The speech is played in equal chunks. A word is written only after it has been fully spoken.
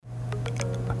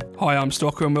Hi, I'm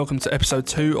Stocker and welcome to episode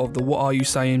 2 of the What Are You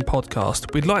Saying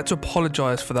podcast. We'd like to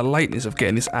apologise for the lateness of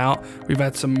getting this out. We've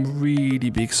had some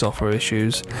really big software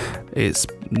issues. It's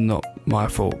not my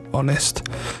fault, honest.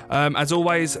 As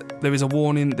always, there is a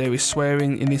warning, there is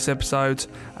swearing in this episode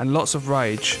and lots of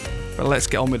rage. But let's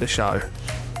get on with the show.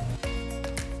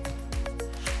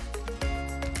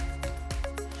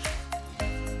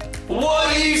 What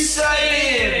are you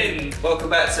saying? Welcome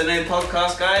back to a new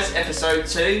podcast, guys. Episode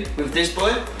 2 with this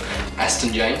boy,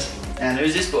 Aston James. And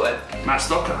who's this boy? Matt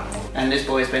Stocker. And this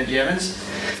boy is Benji Evans.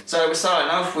 So we're starting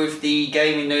off with the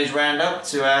gaming news roundup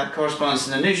to our correspondent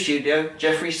in the news studio,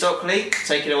 Jeffrey Stockley.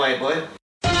 Take it away, boy.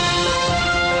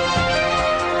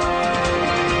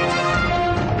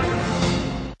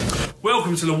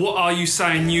 Welcome to the What Are You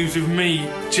Saying news with me,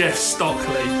 Jeff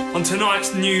Stockley. On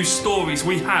tonight's news stories,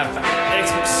 we have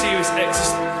Xbox Series X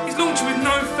is launching with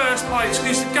no first-party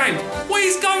exclusive game. What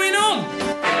is going on?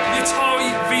 The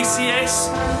Atari VCS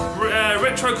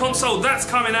retro console, that's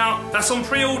coming out. That's on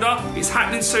pre-order. It's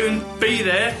happening soon. Be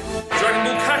there. Dragon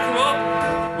Ball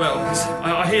Kakarot. Well,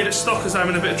 I hear that Stocker's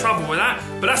having a bit of trouble with that,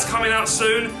 but that's coming out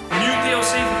soon. New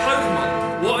DLC for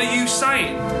Pokemon. What are you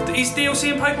saying? Is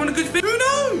DLC in Pokemon a good thing? Who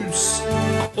knows?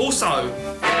 Also,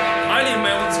 Alien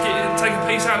Mail wants to take a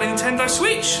piece out of the Nintendo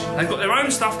Switch. They've got their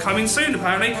own stuff coming soon,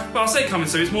 apparently. Well, I say coming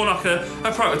soon, it's more like a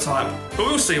prototype. But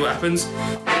we'll see what happens.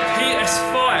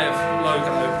 PS5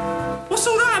 logo. What's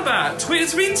all that about?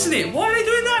 Twitter's internet. What are they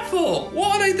doing that for?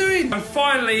 What are they doing? And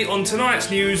finally, on tonight's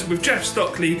news with Jeff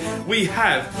Stockley, we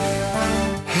have...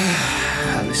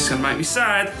 and this is going to make me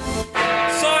sad.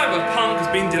 Cyberpunk has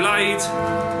been delayed.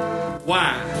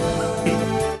 Wow.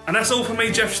 And that's all from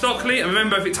me, Jeff Stockley. And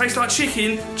remember, if it tastes like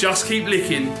chicken, just keep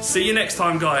licking. See you next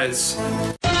time, guys.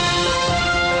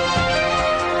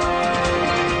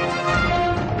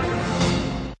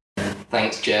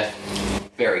 Thanks, Jeff.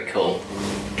 Very cool.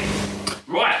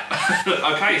 Right.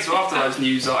 Okay, so after those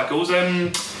news articles,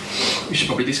 we should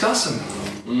probably discuss them.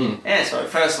 Yeah, so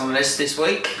first on the list this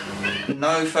week,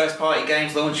 no first-party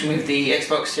games launching with the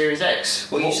Xbox Series X.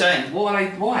 What are you saying? What are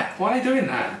they? Why are they doing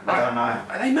that? I don't know.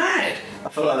 Are they mad? I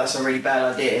feel like that's a really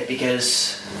bad idea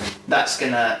because that's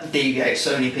gonna deviate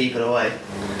so many people away.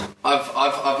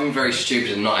 I've been very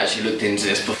stupid and not actually looked into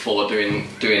this before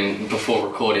before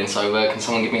recording. So can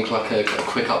someone give me like a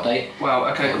quick update? Well,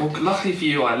 okay. Well, luckily for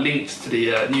you, I linked to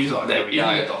the news article in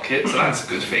the docket, so that's a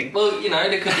good thing. Well, you know,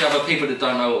 there could be other people that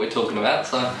don't know what we're talking about.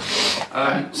 So,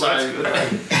 so that's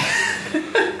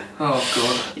good. Oh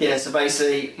god. Yeah, so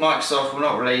basically Microsoft will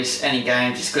not release any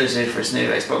games exclusive for its new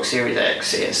Xbox Series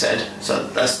X, it said. So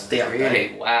that's the update.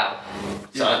 really, wow.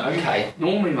 So Okay.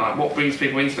 Normally, like, what brings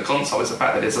people into the console is the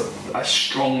fact that there's a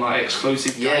strong, like,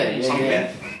 exclusive game or something.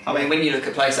 Yeah. I mean, when you look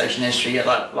at PlayStation history, you had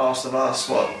like Last of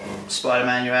Us,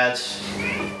 Spider-Man you had.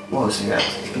 What was it you had?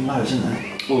 There's been loads, isn't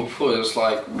there? Well, before it was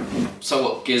like, so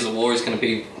what? Gears of War is going to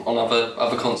be on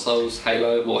other consoles.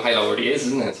 Halo, well, Halo already is,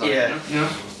 isn't it? So, Yeah. Yeah.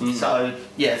 So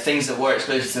yeah, things that were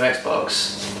exclusive to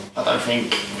Xbox, I don't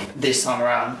think this time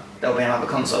around there'll be on other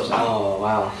consoles now. Oh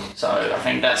wow. So I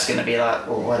think that's going to be like,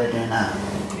 well, why are they doing that?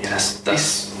 Yes,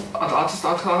 I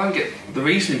don't get the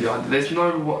reasoning behind it.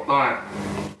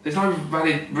 There's no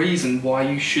valid reason why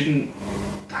you shouldn't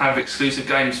have exclusive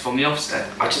games from the offset.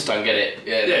 I just don't get it.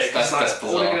 Yeah, that's all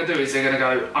bizarre. they're going to do is they're going to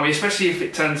go. I mean, especially if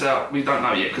it turns out, we don't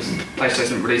know yet because PlayStation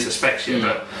hasn't released the specs yet.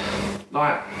 But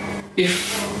like,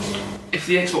 if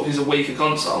the Xbox is a weaker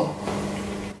console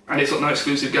and it's got no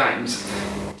exclusive games,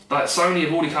 like Sony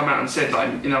have already come out and said,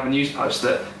 like in other news posts,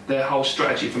 that their whole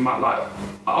strategy for like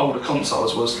older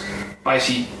consoles was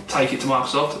basically take it to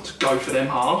Microsoft to go for them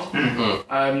hard.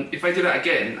 If they do that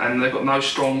again and they've got no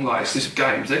strong like exclusive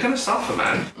games, they're going to suffer,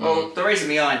 man. Well, the reason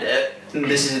behind it, and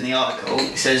this is in the article,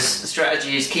 it says the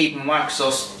strategy is keeping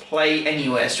Microsoft's Play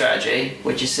Anywhere strategy,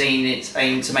 which is seen its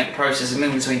aim to make the process of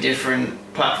moving between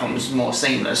different platforms more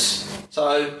seamless.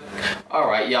 So,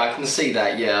 Alright, yeah, I can see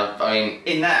that, yeah. I mean,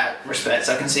 in that respect,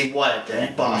 I can see why they're doing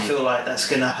it, but I feel like that's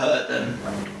going to hurt them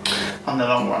on the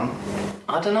long run.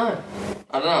 I don't know.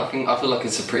 I feel like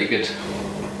it's a pretty good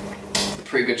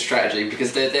strategy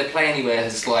because their Play Anywhere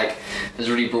has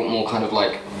really brought more kind of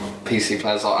like PC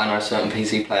players. Like, I know certain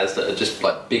PC players that are just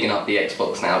like bigging up the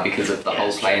Xbox now because of the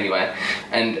whole Play Anywhere.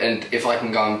 And if I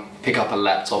can go and pick up a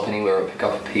laptop anywhere or pick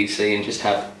up a PC and just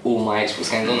have all my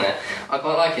Xbox games on there, I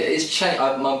quite like it. It's changed.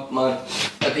 My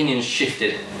opinion's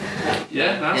shifted.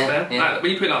 Yeah, that's fair. Yeah.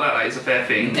 When you put it like that is a fair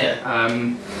thing. Yeah.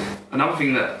 Another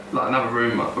thing that, like another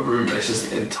rumour, this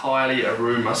is entirely a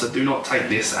rumour, so do not take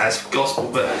this as gospel,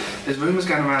 but there's rumours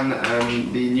going around that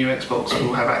the new Xbox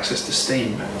will have access to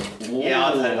Steam. Yeah,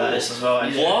 I've heard about this as well.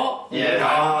 Actually. What? Yeah.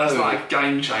 That's like a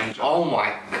game changer. Oh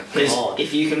my Because god.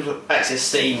 if you can access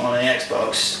Steam on an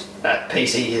Xbox, at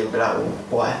PC, you'll be like, well,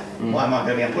 why? Why am I going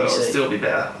to be on PC? Well, it'll still be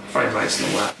better, frame rates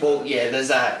and all that. Well, yeah, there's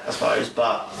that, I suppose,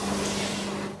 but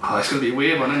Oh, it's going to be a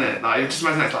weird one, isn't it? Like, just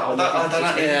imagine that's like, I don't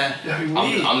know. Yeah. It'll be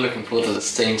weird. I'm looking forward to the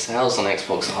Steam sales on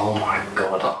Xbox. Oh my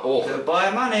god. Oh. Buy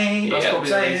money. That's, Yeah.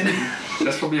 probably a reason,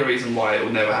 that's probably a reason why it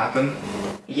will never happen.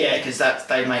 Yeah, because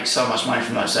they make so much money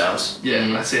from those sales, Yeah,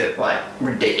 that's it. like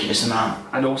ridiculous amount.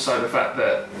 And also the fact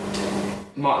that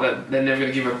they're never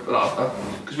going to give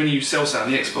because when you sell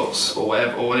something on the Xbox or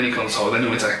whatever or any console, they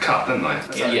normally take a cut, don't they?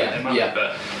 That's how they Yeah, get their money. yeah.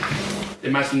 But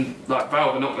imagine like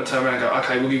Valve are not going to turn around and go,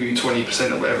 okay, we'll give you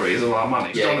 20% or whatever it is of our money.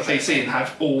 Just Yeah, go on the PC and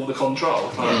have all the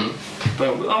control. Like,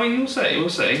 but I mean, we'll see. We'll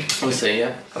see,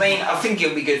 yeah. I mean, I think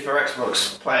it'll be good for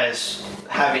Xbox players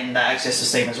having that access to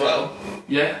Steam as well.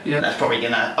 Yeah, yeah. That's probably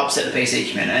going to upset the PC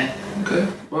community. Okay.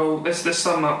 Well, let's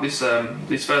sum up this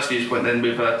this first news point then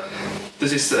with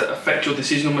does this affect your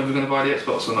decision on whether you're going to buy the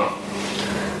Xbox or not?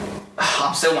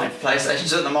 I'm still waiting for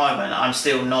PlayStations at the moment. I'm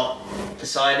still not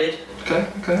decided. Okay.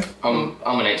 I'm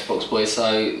an Xbox boy, so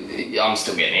I'm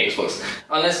still getting the Xbox.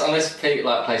 Unless people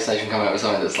like PlayStation come out with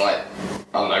something that's like,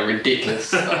 I don't know, ridiculous,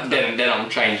 then I'm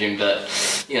changing. But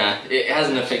you know, it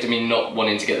hasn't affected me not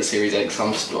wanting to get the Series X.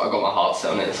 I got my heart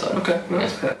set on it. So Okay.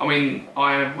 yeah. I mean,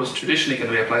 I was traditionally going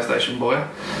to be a PlayStation boy,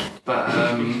 but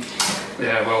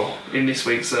yeah. Well, in this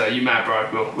week's You Mad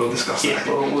Bro, we'll discuss that.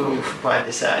 We'll find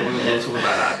this out in a We'll minute. talk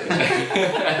about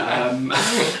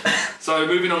that. So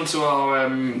moving on to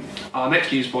our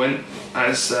next news point,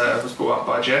 as was brought up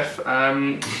by Jeff,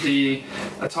 the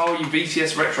Atari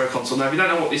VCS Retro console. Now, if you don't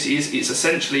know what this is, it's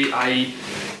essentially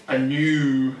a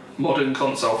new modern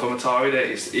console from Atari.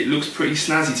 It looks pretty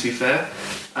snazzy, to be fair.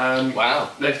 Wow.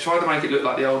 They've tried to make it look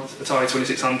like the old Atari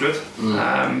 2600,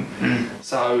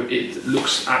 so it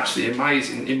looks absolutely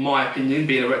amazing, in my opinion.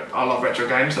 I love retro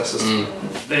games, that's just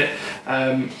it.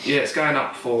 Yeah, it's going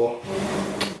up for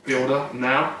pre-order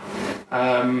now.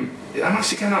 How much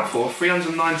is it going up for?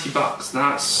 $390.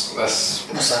 Now That's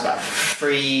What's that, about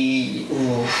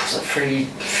what's that,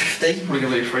 350? we're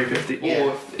going to do 350. Yeah.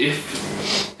 Or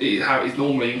if how it's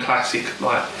normally in classic,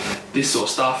 like this sort of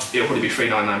stuff, it'll probably be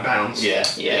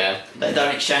 £399. yeah. They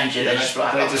don't exchange it, they just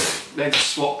like, They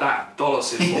just swap that dollar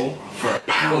symbol for a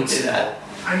pound do that. symbol.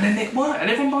 And then it works, and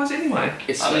everyone buys it anyway.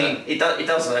 It's I mean, it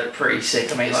does look pretty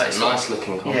sick. I mean, it's like, a nice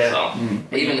looking console. Yeah.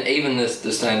 Even the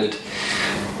standard.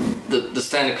 The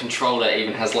standard controller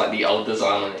even has like the old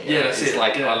design on it. Yeah, that's it's it,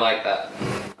 like yeah. I like that.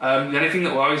 The only thing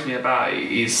that worries me about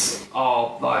it is,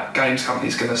 are like games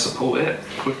companies going to support it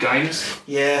with games?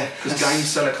 Yeah. Because games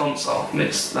sell a console, and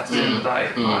that's the end of the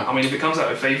day. Like, I mean, if it comes out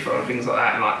with FIFA and things like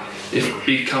that, and like if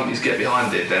big companies get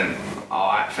behind it, then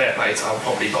alright, fair play. I'll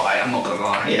probably buy it. I'm not gonna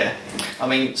lie. Yeah. I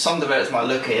mean, some developers might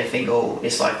look at it and think, oh,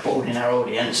 it's like broadening our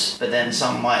audience, but then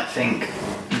some might think,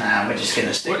 nah, we're just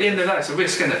gonna stick. Well, at the end of the day, it's a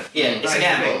risk, isn't it? Yeah, it's a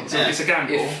gamble. It's a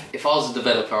gamble. If I was a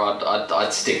developer,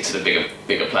 I'd stick to the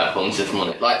bigger platforms if I'm on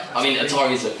it. Like, I mean,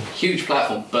 Atari's a huge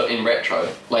platform, but in retro.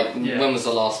 Like, Yeah. when was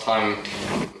the last time?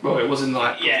 Well, it wasn't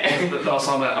like the last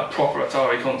time a proper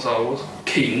Atari console was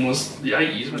king was the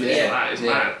 80s, wasn't it? Yeah. That is Yeah.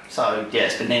 mad. So, yeah,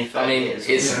 it's been nearly 30 I mean, years.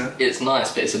 it's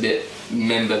nice, but it's a bit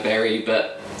member-berry,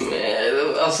 but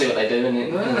I'll see what they do.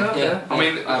 Yeah. I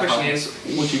mean, the question is,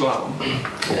 would you buy one?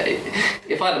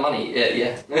 If I had the money,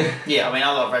 yeah. Yeah, I mean,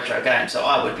 I love retro games, so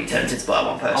I would be tempted to buy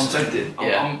one I'm personally. tempted.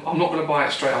 Yeah. I'm not going to buy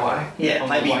it straight away. Yeah, I'm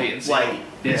maybe gonna wait and see.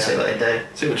 and see what they do.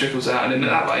 See what trickles out, and then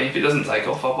that way, if it doesn't take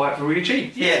off, I'll buy it for really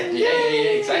cheap. Yeah.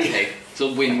 Exactly. It's a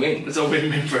win-win. It's a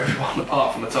win-win for everyone,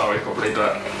 apart from Atari probably,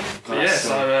 but yeah, Nice,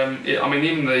 so I mean,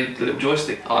 even the little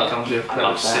joystick that I- it comes with, I that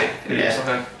love looks that. sick. It Yeah. looks like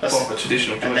a That's- proper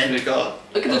traditional And then you've joystick. got,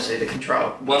 Look at obviously, the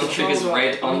control. One trigger's Controller,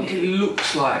 red I mean, it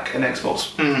looks like an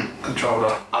Xbox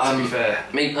controller, to be fair.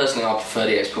 Me personally, I prefer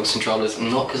the Xbox controllers,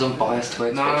 not because I'm biased to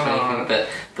Xbox No, or no, anything, no.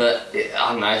 but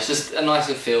I don't know, it's just a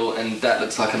nicer feel, and that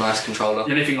looks like a nice controller.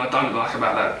 The only thing I don't like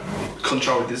about that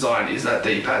controller design is that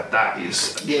D-pad. That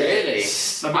is... Really?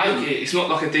 No, but look at it, it's not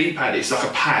like a D-pad, it's like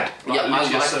a pad. Yeah, I literally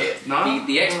like just a- it. No?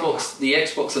 The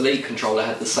Xbox Elite controller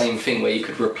had the same thing where you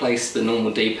could replace the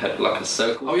normal D-pad with like a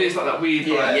circle. Oh yeah, it's like that weird...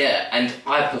 Yeah. like- Yeah, and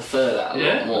I prefer that a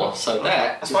Yeah? lot more. So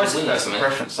that I suppose is a it's winner personal for me.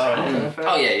 preference, though, isn't it? Fair.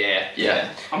 Oh yeah.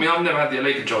 I mean, I've never had the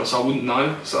Elite controller, so I wouldn't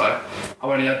know. So I've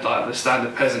only had like the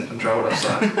standard peasant controller. So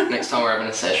Next time we're having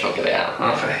a session, I'll get it out.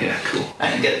 okay, yeah, cool.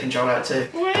 And you get the controller out too.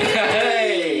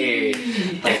 Hey!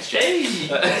 Thanks, Jay.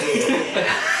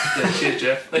 Yeah, cheers,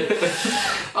 Jeff.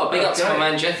 Oh, big up to Okay. my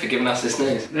man Jeff for giving us this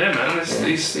news. Yeah, man.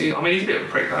 He's a bit of a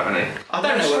prick, though, isn't he? I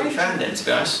don't know where we found him, to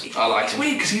be honest. I like It's him.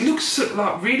 weird because he looks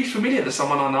like really familiar to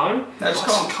someone I know. I just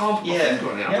I can't put my Yeah.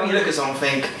 finger on it. I Yeah, don't you look at someone and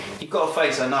think, you've got a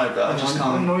face I know, but I just I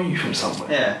can't. know you from somewhere.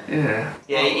 Yeah. Yeah.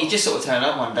 Yeah, he just sort of turned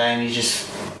up one day and he just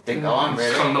didn't go on, Just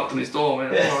really. kind of knocked on his door.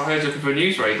 Went, Yeah. oh, I heard you looking for a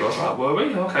newsreader. I was like, were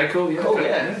we? Okay, cool. Yeah. Cool, okay,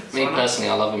 yeah. Me personally,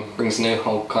 I love him. Brings a new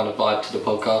whole kind of vibe to the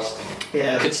podcast.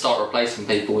 Yeah. Could start replacing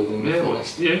people with him. Yeah, if I'm well,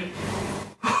 honest. yeah.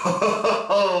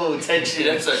 Oh, tension in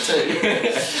episode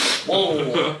 2.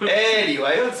 Whoa.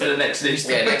 Anyway, on to the next news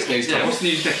Yeah, topic. next news Yeah, topic. what's the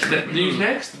news next? News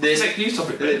next? This- Next news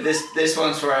topic. then? This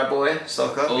one's for our boy,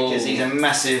 Stocker, because he's a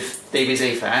massive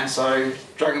DBZ fan. So,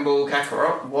 Dragon Ball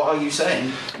Kakarot, what are you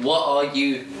saying? What are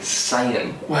you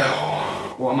saying? Well,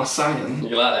 what am I saying?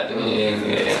 You like that, didn't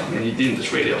you? Yeah. I mean, you didn't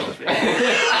just read it off the thing.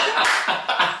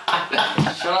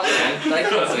 Shut up, man. They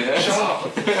can't see that. Shut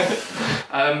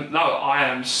up. No, I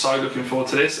am so looking forward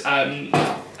to this. Again,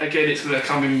 it's going to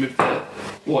come in with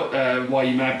the why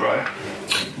you mad, bro?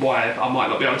 Why I might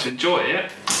not be able to enjoy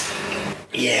it.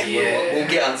 Yeah, Yeah. We'll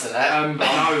get onto that. But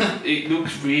no, it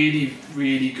looks really,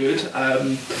 really good.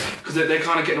 Because they're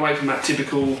kind of getting away from that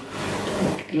typical.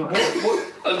 You know,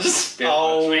 I'm just spitting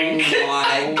Oh my drink.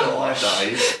 my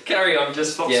gosh. Carry on,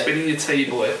 just Stop spinning your tea,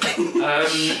 boy.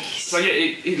 So yeah,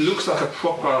 it looks like a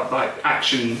proper like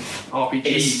action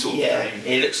RPG sort of game.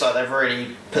 It looks like they've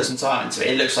really put some time into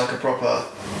it. It looks like a proper.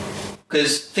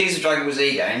 Because these are Dragon Ball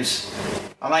Z games.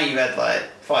 I know you've had like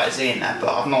Fighter Z in that,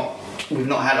 but we've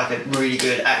not had like a really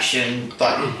good action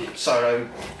like solo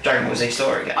Dragon Ball Z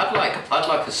story game. I'd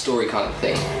like a story kind of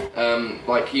thing.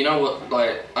 Like, you know what,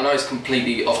 like, I know it's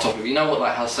completely off topic, but you know what,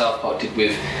 like how South Park did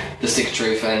with the Stick of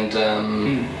Truth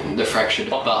and the Fractured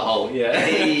Butthole.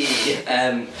 Hey.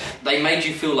 They made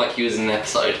you feel like you was in an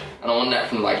episode, and I want that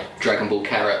from like Dragon Ball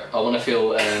Carrot. I want to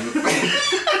feel.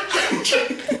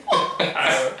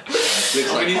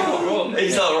 Looks like He's not wrong.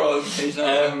 He's not wrong. He's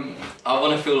not wrong. I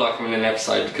want to feel like I'm in an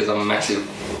episode because I'm a massive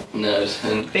nerd.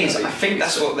 And I think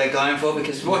that's what they're going for,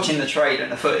 because watching the trailer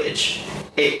and the footage,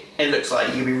 it looks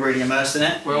like you'll be really immersed in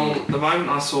it. Well, the moment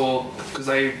I saw, because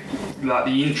they like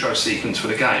the intro sequence for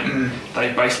the game,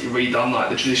 they basically redone like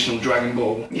the traditional Dragon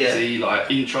Ball Z like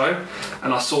intro,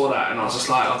 and I saw that and I was just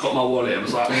like, I got my wallet and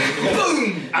was like,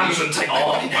 boom, Amazon take my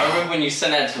money I now. remember when you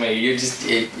sent that to me. You just,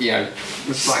 you know,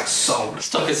 It's like sold.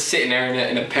 Stocker's sitting there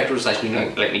in a petrol station. You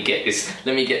know, let me get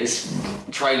this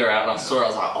trailer out, and I saw it. I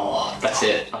was like, oh, that's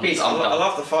it. I'm I done.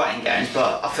 love the fighting games,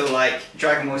 but I feel like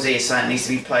Dragon Ball Z is something that needs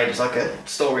to be played as like a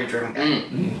story-driven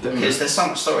game, because there's so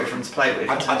much story for them to play with.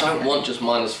 I don't want just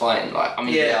mindless fighting. Like, I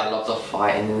mean, Yeah. I love the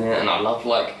fighting in it, and I love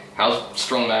like how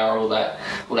strong they are, all that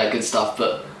good stuff.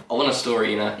 But I want a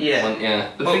story, you know. Yeah.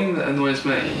 The thing that annoys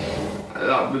me,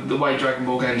 like with the way Dragon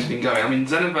Ball games have been going, I mean,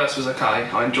 Xenoverse was okay,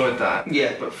 I enjoyed that.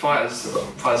 Yeah. But Fighter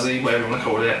Z, whatever you want to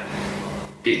call it,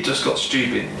 it just got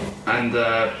stupid. And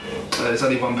there's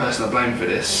only one person to blame for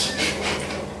this.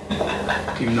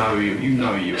 You know who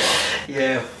you are.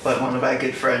 Yeah, like one of our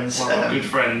good friends. One of my good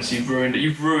friends, you've ruined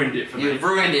it for me. You've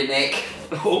ruined it, Nick.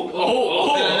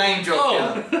 Oh, Bit of name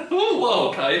drop,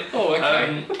 okay. Oh,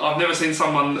 okay. I've never seen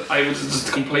someone able to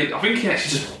just complete. I think he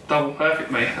actually just double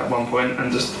perfect me at one point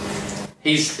and just.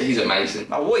 He's amazing.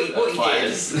 Now, what he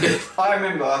Fighters. did, I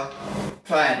remember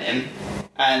playing him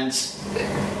and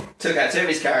took out two of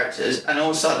his characters, and all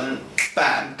of a sudden,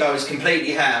 bam, goes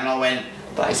completely ham, and I went,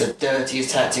 that is the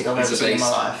dirtiest tactic I've ever seen in my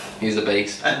life. He's a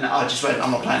beast. And I just went,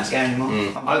 I'm not playing this game anymore. Do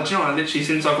you know, I literally,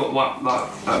 since I got wiped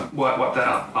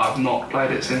out, I've not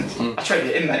played it since. I traded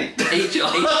it in, mate. He I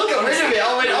got rid of it.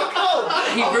 I went, I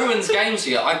can't. he ruins games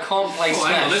here. I can't play Oh,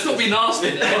 hang on, Smash. let's not be nasty.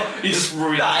 He just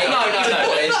ruined Nah, it.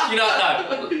 No. You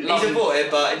know, no. He's a boy,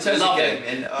 but in terms Love of him,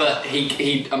 gaming, but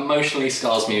he emotionally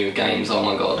scars me with games. Oh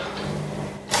my god.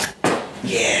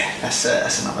 yeah, that's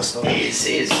another story. It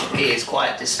is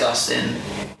quite disgusting.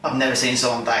 I've never seen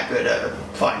someone that good at a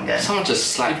fighting game. Someone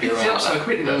just slapped He you picks it around. up so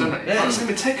quickly though, doesn't it? Yeah. Like the same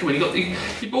with Tekken when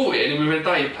he bought it and within a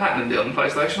day he platinumed it on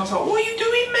PlayStation. I was like, what are you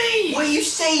doing, me? What are you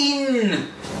saying?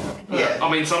 Yeah.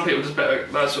 I mean, some people just better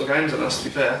at those sort of games than us, to be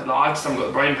fair. Like, I just haven't got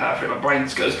the brain power for it. My brain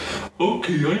just goes,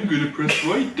 okay, I'm going to press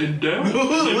right, then down.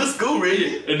 Let's go,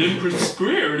 really. And then press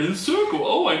square and then circle.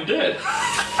 Oh, I'm dead.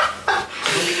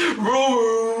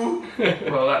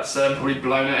 Well, that's probably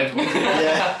blown out everyone.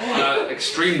 Yeah.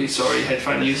 Extremely sorry,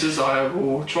 headphone users. I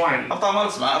will try and... I've done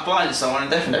loads, mate. I've blinded someone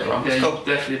and deafened everyone. Yeah, It's you cool.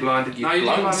 definitely blinded. You No, you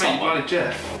didn't blinded blind me, you someone? blinded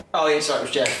Jeff. Oh, yeah, sorry, it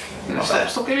was Jeff. My Stop, bad.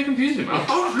 stop getting me confused, man.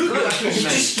 Don't look at that.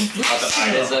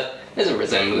 I don't know. There's a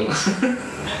resemblance.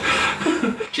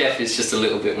 Jeff is just a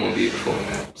little bit more beautiful.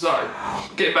 So,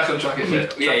 get back on track a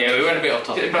bit. Yeah, we went a bit off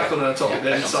topic. Get back on the topic Yeah,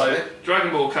 then. back on So, topic.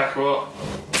 Dragon Ball Kakarot,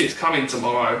 it's coming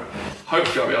tomorrow.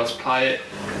 Hopefully I'll be able to play it.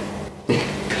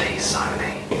 Please,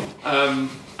 Sony.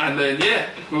 And then, yeah,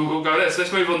 we'll go there. So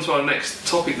let's move on to our next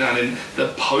topic now in the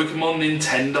Pokemon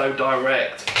Nintendo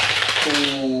Direct.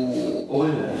 Ooh,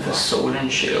 for Sword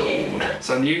and Shield.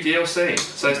 So new DLC.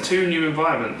 So there's 2 new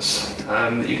environments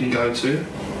that you can go to.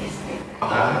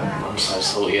 I'm so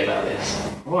salty about this.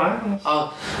 Why?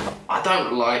 I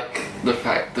don't like the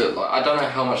fact that I don't know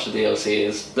how much the DLC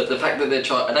is, but the fact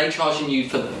that are they charging you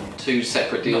for 2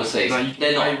 separate DLCs? No, you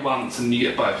They're can not. pay once and you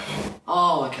get both.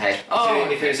 Oh, okay.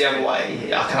 If it was the other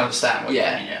way, I can understand what you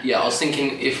mean. Yeah. I was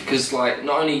thinking because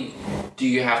not only do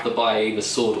you have to buy either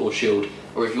Sword or Shield,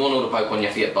 or if you want all the Pokemon, you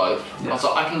have to get both. Yeah. I was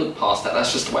like, I can look past that.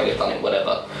 That's just the way they've done it.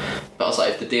 Whatever. But I was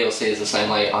like, if the DLC is the same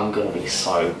way, I'm gonna be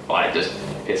so just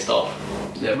pissed off.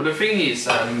 Yeah, but the thing is,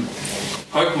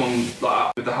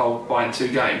 Pokemon, with the whole buying 2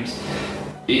 games,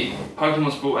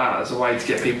 Pokemon's brought out as a way to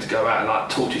get people to go out and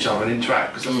talk to each other and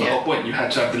interact. Because that's the whole point. You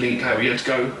had to have the link cable. You had to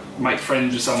go make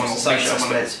friends with someone, It's or a meet social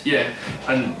someone, aspect. yeah,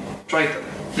 and trade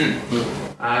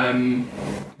them.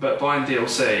 But buying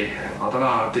DLC, I don't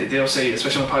know. DLC,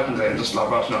 especially on Pokemon games, just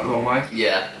rubs me up the wrong way.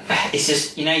 Yeah. It's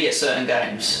just, you get certain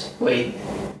games where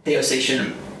DLC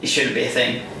shouldn't be a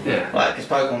thing. Yeah. Because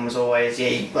Pokemon was always,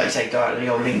 like you say, go out with the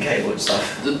old link cable and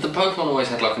stuff. The Pokemon always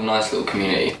had a nice little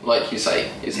community, like you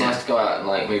say. It's nice to go out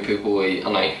and meet people. I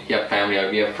know you have family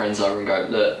over, you have friends over, and go,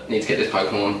 look, need to get this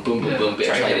Pokemon. Boom, boom, boom, bit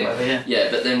of Trade trading. them over, Yeah,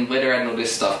 but then where they're adding all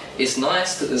this stuff, it's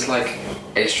nice that there's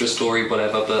extra story,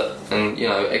 whatever, and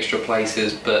extra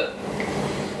places, but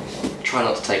try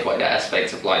not to take away that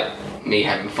aspect of me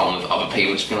having fun with other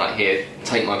people, just being here,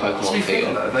 take my To be Pokemon fair,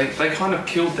 figure. though, they kind of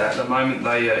killed that the moment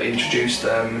they introduced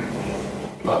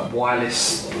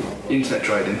wireless internet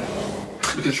trading.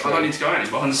 Because I don't need to go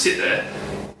anywhere. I can sit there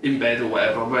in bed or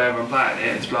whatever, wherever I'm playing it,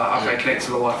 and it's okay, connect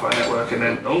to the Wi-Fi network, and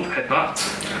then headbutt.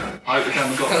 I hope the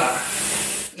camera got that.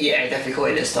 Yeah, definitely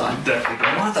caught it this time. Definitely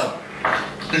got it.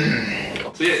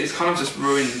 So yeah, it's kind of just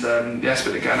ruined the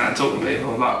aspect of going out and talking to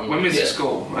people. When we was at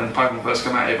school and Pokemon first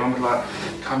come out, everyone would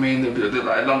come in, they'd be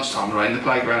at lunchtime, in the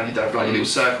playground, you'd have your little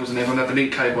circles and everyone had the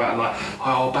link cable out and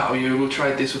I'll battle you, we'll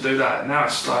trade this, we'll do that. Now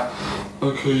it's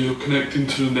okay, you're connecting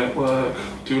to the network,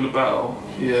 do you want to battle?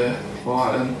 Yeah,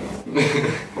 right then.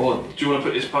 Or do you want to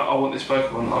put this, I want this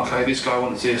Pokemon, okay, this guy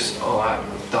wants this, alright,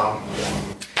 done.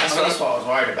 That's what I was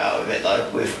worried about with it though,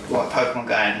 with Pokemon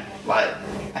going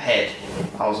ahead.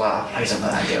 I was please don't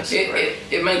put that DLC.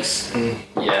 It makes...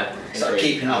 yeah. It's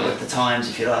keeping up with the times,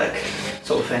 if you like,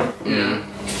 sort of thing. I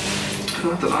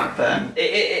don't know. But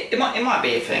it might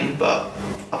be a thing, but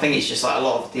I think it's just a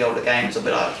lot of the older games will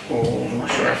be I'm not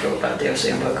sure how I feel about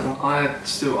DLC on Pokemon. I've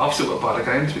still got to buy the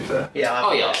game, to be fair. Yeah,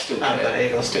 I'll still get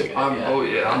it. I'll still get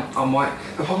it. I'm white.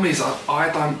 The problem is I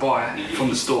don't buy it from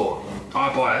the store. I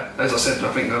buy it, as I said,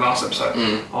 I think in the last episode,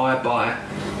 I buy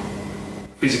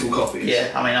physical copies.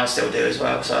 Yeah, I still do as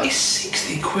well. So It's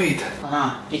 60 quid. I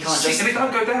know you can't just. And it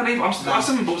don't go down either. I still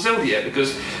haven't bought Zelda yet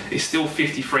because it's still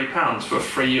 £53 for a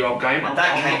 3-year-old game. And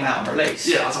that came out on release.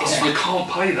 Yeah, I can't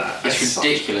pay that. It's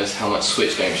ridiculous how much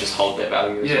Switch games just hold their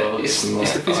value as well. It's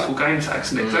the physical game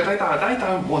tax, isn't it? They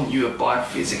don't want you to buy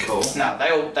physical. No, they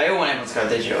all want everyone to go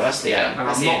digital. That's the aim. And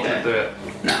That's I'm the not going to do it.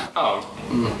 No. Oh,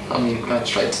 going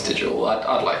straight to digital.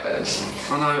 I'd like those.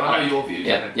 I know your views.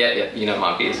 Yeah. You know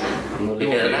my views. We'll leave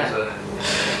it at that.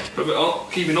 But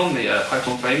keeping on the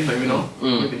Pokemon theme, moving on,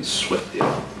 moving swiftly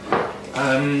on.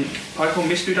 Pokemon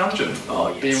Mystery Dungeon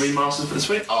being remastered for the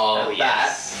Switch. Oh,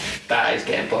 yes. That is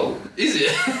getting bold. Is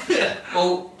it? Yeah.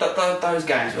 Well, those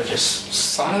games were just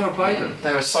so... I never played them.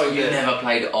 They were so You good. never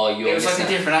played It was missing a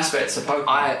different aspect of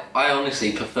Pokemon. I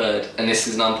honestly preferred, and this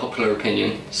is an unpopular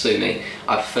opinion, sue me,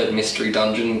 I preferred Mystery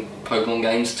Dungeon Pokemon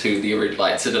games to the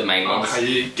original, to the main ones. Okay,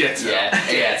 you get it. Yeah.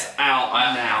 Get out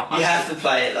now. You have to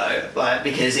play it though,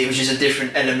 because it was just a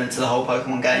different element to the whole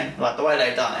Pokemon game. The way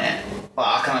they've done it,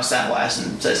 I can't understand why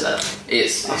Aston says that.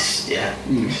 It's yeah.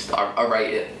 I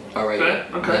rate it. Fair?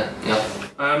 Okay.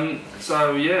 Yeah.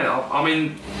 So yeah,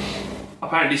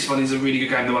 apparently this one is a really good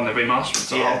game, the one they remastered,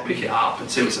 so Yeah. I'll pick it up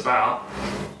and see what it's about.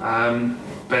 Ben,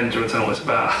 do you want to tell me what it's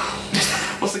about?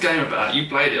 What's the game about? You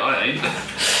played it, I ain't.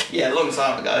 Yeah, a long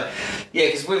time ago. Yeah,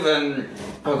 because with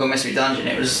Pokemon Mystery Dungeon,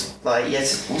 it was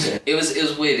yes, was it? It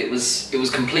was weird. It was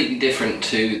completely different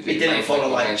to the It didn't main follow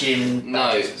Pokemon games. gym No,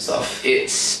 badges and stuff.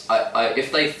 it's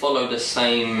if they follow the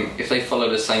same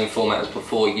format as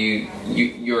before,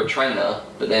 you're a trainer,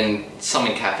 but then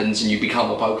something happens and you become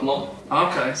a Pokemon.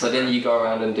 Okay. So then you go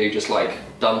around and do just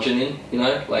dungeoning,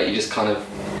 you just kind of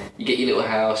you get your little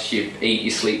house, you eat,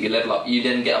 you sleep, you level up, you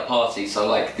then get a party. So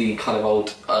like the kind of old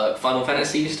Final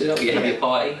Fantasy used to do, you have your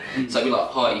party. So it'd be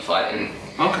like party fighting.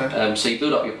 Okay. So you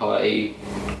build up your party,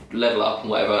 level up and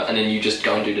whatever, and then you just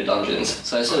go and do the dungeons.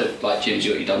 So instead of like gyms,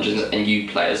 you got your dungeons, and you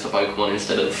play as the Pokemon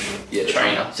instead of the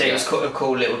trainer. So it was a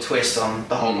cool little twist on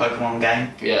the whole Pokemon game.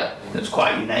 Yeah. It was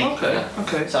quite unique. Okay.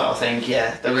 Okay. So I think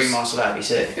the remaster would be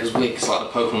sick. It was weird because like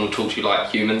the Pokemon would talk to you like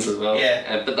humans as well.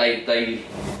 Yeah. But they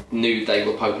knew they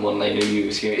were Pokemon. They knew you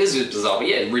was human. It was bizarre, but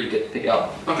yeah, really good to pick it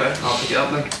up. Okay. I'll pick it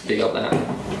up then. Pick up that.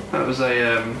 That was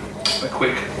a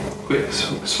quick,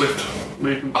 swift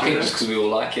movement. I think it's because we all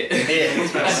like it. Yeah.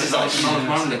 That's like no one's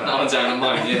wondering No about one's down at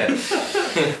mine. Yeah.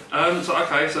 So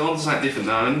on to something different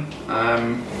now then.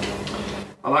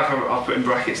 I like how I put in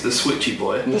brackets the Switchy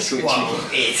boy. The Switch. Well,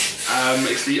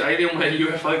 It's the Alienware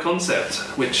UFO concept,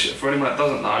 which for anyone that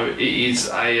doesn't know, it is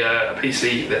a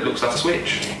PC that looks like a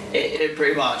Switch. it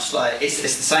pretty much like it's the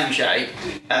same shape,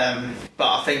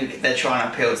 but I think they're trying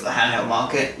to appeal to the handheld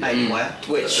market anywhere,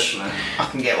 which Definitely. I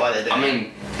can get why they're doing. I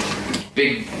mean,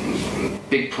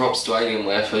 big props to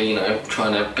Alienware for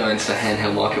trying to go into the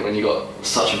handheld market when you got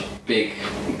such a big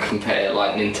competitor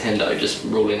like Nintendo just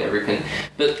ruling everything.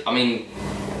 But I mean,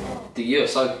 the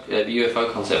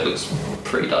UFO concept looks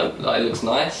pretty dope. Like, it looks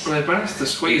nice. Well, they've managed to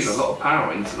squeeze a lot of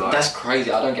power into that. That's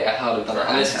crazy. I don't get how they've done it.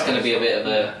 Unless it's going to be a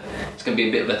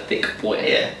bit of a thick boy.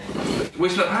 Yeah.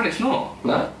 Which apparently it's not.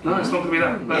 No. No, it's not going to be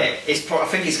that bad. Yeah, I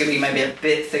think it's going to be maybe a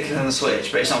bit thicker than the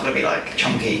Switch, but it's not going to be like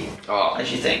chunky Oh,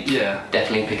 as you think. Yeah.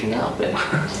 definitely picking that up then.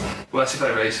 Well, that's if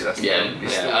they release it. That's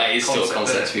It's still a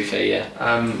concept to be fair. Yeah.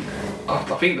 I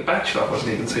think the battery life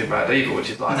wasn't even too bad either, which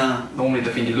is like normally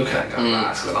the thing you look at and go,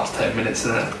 nah, it's going to last 10 minutes,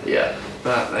 isn't it? Yeah.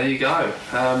 But there you go.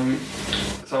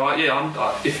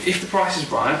 If the price is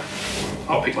right,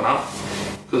 I'll pick one up,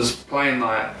 because playing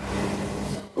like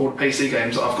all the PC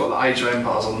games that I've got, like Age of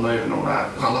Empires on the move and all that,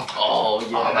 I love. Oh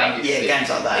yeah. Games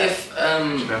like that. If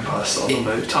Age of Empires on the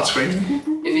move, touchscreen.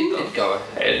 If it did go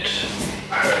ahead,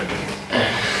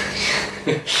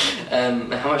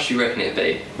 how much do you reckon it'd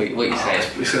be? What are you saying?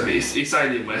 It's going to be. It's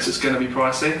Alienware, so it's going to be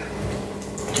pricey.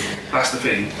 That's the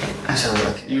thing. Let's have a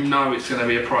look. You know it's going to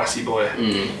be a pricey boy.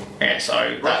 Yeah,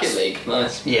 so Rocket that's, League,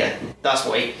 nice. yeah, that's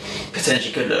what it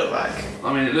potentially could look like.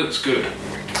 I mean, it looks good.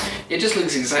 It just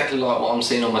looks exactly like what I'm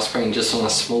seeing on my screen, just on a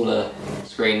smaller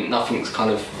screen. Nothing's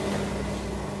kind of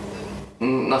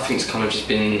just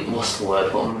been. What's the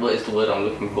word? What is the word I'm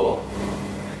looking for?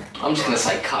 I'm just gonna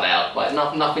say cut out. Like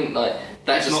nothing like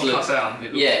that. It's just not looks. cut down.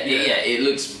 It looks, Yeah. It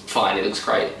looks fine. It looks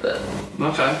great, but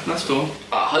Okay, that's cool.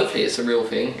 hopefully it's a real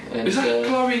thing. And, Is that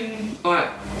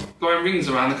glowing rings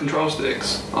around the control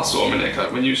sticks? I saw them in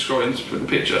it when you scroll into the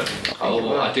picture.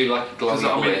 Oh, I do like a glowing. Because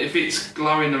I mean, if it's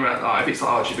glowing around, like if it's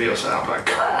like RGB or something, I'm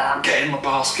like, get in my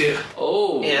basket.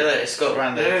 Oh. Yeah, look, it's got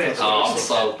around there. Yeah. Oh, I'm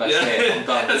sold. That's it. I'm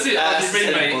done. That's it. That's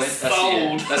RGB, mate. simple.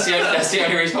 Sold. That's the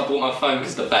only reason I bought my phone,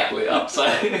 because the back lit up. So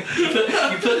you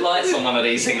put lights on one of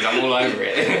these things, I'm all over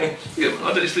it. Yeah,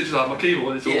 I just literally like my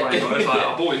keyboard. It's all rainbow. It's like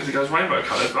I bought it because it goes rainbow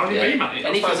coloured. RGB, Yeah. mate.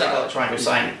 And I suppose they've got to try and do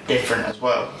something different as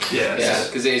well. Yeah. Yeah,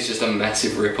 because it is just a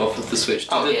massive rip-off of the Switch.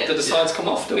 Did the sides come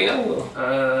off? Do we know?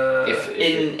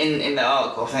 In the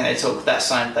article, I think they talk that's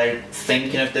something they're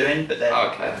thinking of doing, but then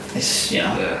Okay. it's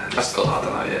Yeah. That's cool. I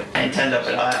don't know yet. Nintendo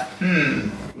be like,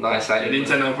 Nice. Yeah,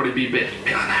 Nintendo will probably be a bit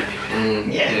unhappy with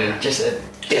it. yeah, just a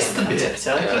distant bit.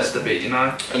 Just a bit, you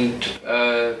know. And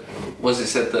was it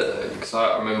said that? Because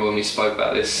I remember when we spoke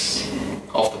about this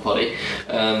off the potty,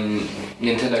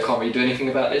 Nintendo can't really do anything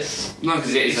about this. No,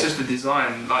 because it's just a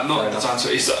design, like not a design. So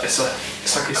it's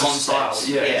like a concept. style.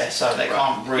 Yeah. So they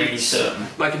can't really certain.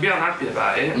 They can be unhappy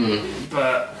about it,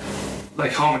 but they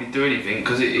can't really do anything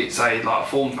because it's a like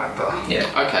form factor.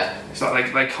 Yeah. Okay. It's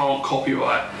like they can't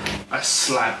copyright a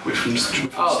slab with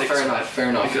sticks. Oh, fair enough. Fair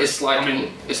enough. Because, It's like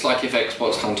it's like if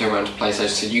Xbox come to around to PlayStation,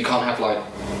 so you can't have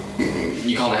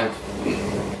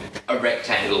a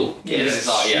rectangle. Yeah, This is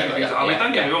like, I mean,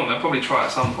 don't get me wrong, they'll probably try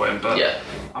at some point, but Yeah.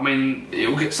 I mean,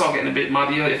 it'll start getting a bit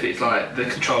muddier if it's like the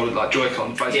controller, like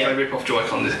Joy-Con, basically Yeah. they rip off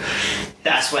Joy-Con.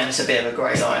 That's when it's a bit of a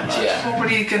grey line. Like.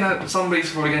 Yeah.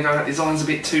 Somebody's probably gonna go, that design's a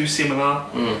bit too similar,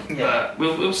 but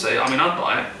we'll see. I mean, I'd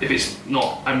buy it if it's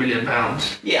not £1 million.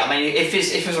 Yeah, I mean, if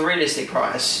it's a realistic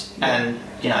price and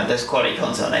you know there's quality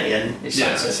content on it, then it's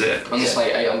That's it. I'm just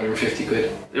like 850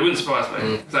 quid. It wouldn't surprise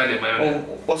me. It's Alienware, Well, isn't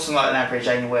it? what's like an average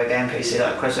Alienware game PC,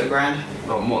 like close to $1,000?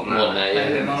 Not more than that. More than that,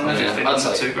 yeah. More than that. I think I'd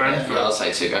it's say £2 grand. Yeah, I'd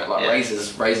say 2 grand. Like Yeah.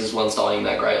 Razor's one's not even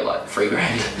that great, like $3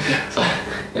 grand. So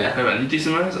yeah. Hey man, you do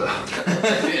some Razor?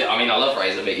 I mean, I love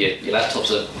Razer, but your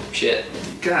laptops are shit.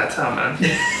 Get out of town, man.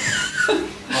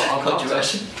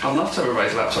 Controversial. I'd love to have a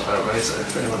Razer laptop out of Razer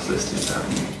if anyone's listening.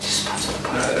 Just sponsor the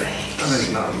podcast. I don't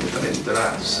even do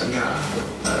that. Just send me a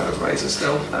Razer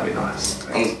Stealth. That'd be nice.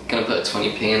 I'm gonna put a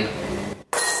 20p in.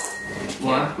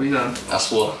 Why? What you done? I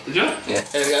swore. Did you? Yeah.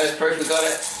 There we go. It's proof we got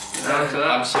it.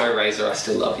 I'm sorry, Razer. I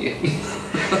still love you.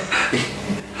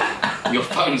 Your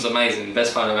phone's amazing.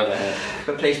 Best phone I've ever had.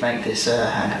 But please make this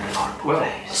hand affordable. Well,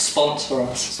 Sponsor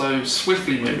us. so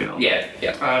swiftly moving on. Yeah.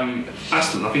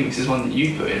 Aston, I think this is one that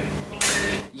you put in.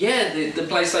 Yeah, the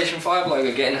PlayStation 5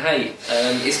 logo getting hate.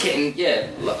 It's getting, I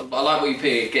like what you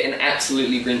put, getting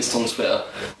absolutely rinsed on Twitter.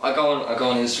 I go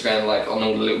on Instagram, like on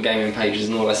all the little gaming pages,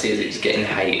 and all I see is it's getting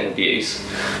hate and abuse.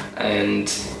 And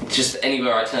just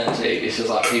anywhere I turn to, it's just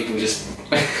like people just...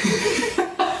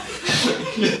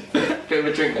 Bit of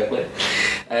a drink there, please.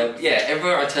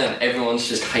 Everywhere I turn, everyone's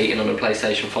just hating on the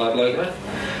PlayStation 5 logo.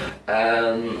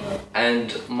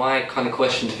 And my kind of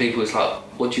question to people is like,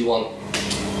 what do you want?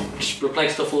 Just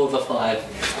replace the 4 with a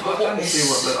 5. I don't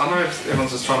see I know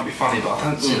everyone's just trying to be funny, but I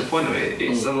don't see the point of it.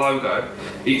 It's the logo.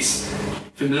 It's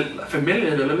familiarity.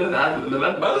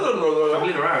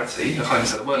 I can't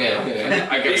say the word.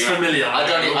 It's familiar. I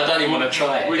don't even want to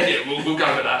try it. We'll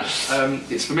go with that.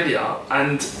 It's familiar,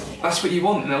 and that's what you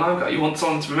want in a logo. You want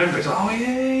someone to remember. It's like, oh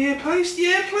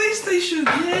PlayStation,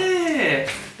 yeah.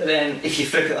 But then, if you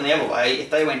flip it on the other way, if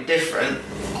they went different,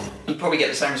 you'd probably get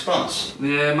the same response.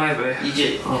 Yeah, maybe.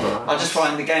 I just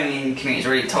find the gaming community is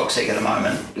really toxic at the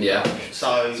moment. Yeah.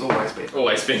 So It's always been.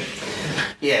 Always been.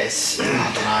 yes,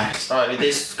 I don't know. So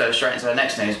this goes straight into the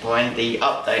next news point: the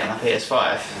update on the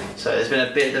PS5. So there's been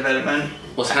a bit of development.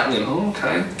 What's happening? Oh,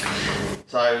 okay.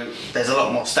 So there's a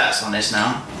lot more stats on this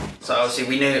now. So obviously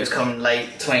we knew it was coming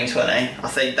late 2020. I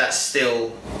think that's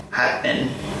still happening.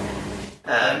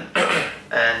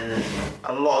 And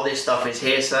a lot of this stuff is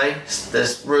hearsay.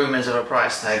 There's rumours of a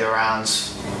price tag around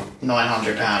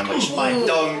 £900, which I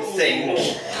don't think.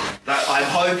 I'm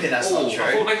hoping that's not I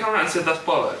thought true. they come out and said that's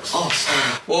bollocks. Oh,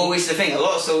 sorry. Well, it's the thing. A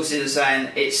lot of sources are saying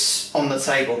it's on the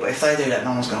table, but if they do that,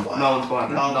 no one's going to buy it. No one's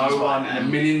buying that. No one in a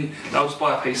million. They'll just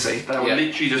buy a PC. They will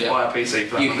literally just buy a PC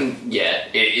for that money.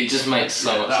 It just makes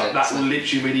so much sense. That will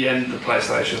literally be the end of the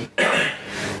PlayStation.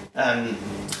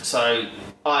 So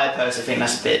I personally think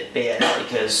that's a bit BS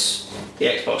because the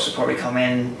Xbox will probably come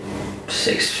in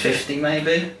 $650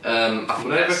 maybe. I think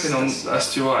They're reckon on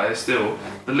S2I still.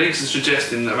 The leaks are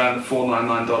suggesting around the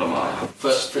 $499 mark for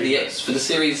the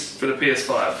series. for the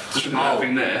PS5. Just looking at that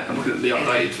thing there, I'm looking at the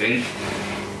updated thing.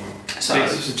 So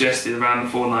Leaks are suggested around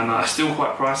the $499. It's still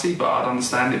quite pricey, but I'd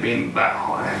understand it being that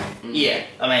high. yeah,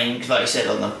 I mean, like you said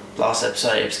on the last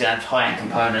episode, it's going to have high-end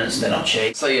components. They're not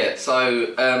cheap. So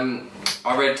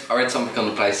I read something on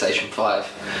the PlayStation 5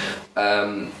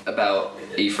 about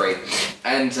E3,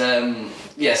 and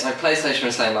so PlayStation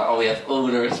was saying like, oh, we have all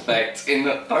the respect in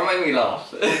the... Don't make me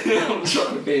laugh. I'm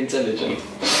trying to be intelligent.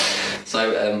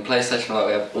 So PlayStation like,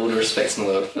 we have all the respect in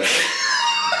the world for...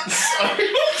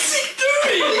 Sorry, what's he doing?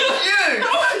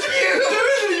 What did you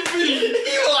do?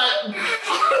 You were like...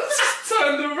 Just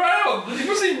turned around. It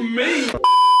wasn't even me.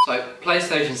 So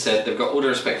PlayStation said they've got all the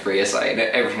respect for ESA and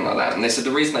everything like that, and they said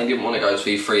the reason they didn't want to go to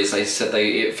E3 is they said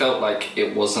it felt like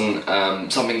it wasn't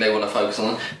something they want to focus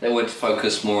on. They would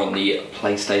focus more on the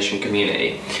PlayStation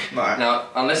community. Right. Now,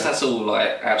 unless that's all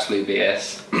like absolute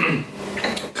BS,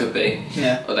 could be.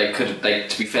 Yeah. Or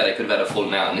to be fair, they could have had a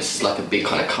falling out, and this is like a big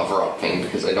kind of cover-up thing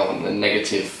because they don't want the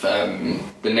negative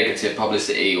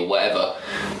publicity or whatever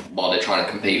while they're trying to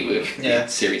compete with the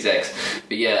Series X.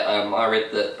 But I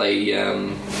read that they.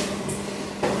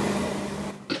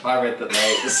 So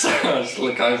I just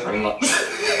look over and like.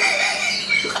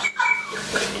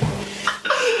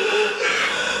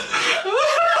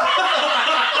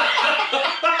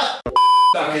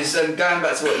 Because going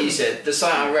back to what you said, the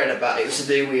site I read about it was to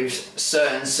do with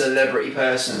certain celebrity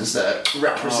persons that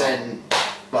represent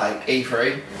like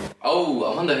E3. Oh,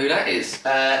 I wonder who that is.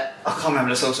 I can't remember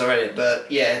the source I read it,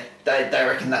 but yeah, they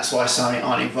reckon that's why Sony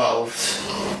aren't involved.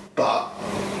 But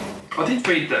I did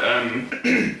read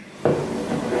that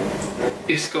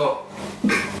it's got.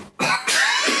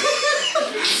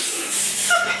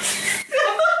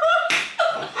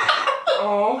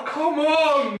 Oh, come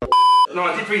on! No,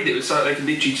 I did read it so they can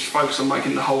literally just focus on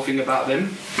making the whole thing about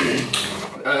them.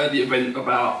 The event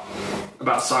about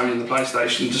Sony and the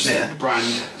PlayStation, just the brand,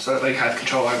 so that they had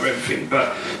control over everything.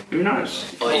 But who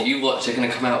knows? You watch, they're going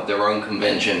to come out with their own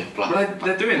convention. Well,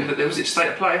 they're doing, but there was State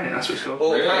of Play, isn't it? That's what it's called.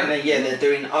 Well, apparently, they're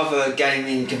doing other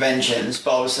gaming conventions,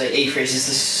 but obviously E3 is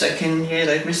the second year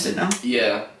they've missed it now.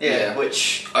 Yeah.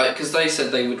 Which... Because they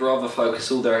said they would rather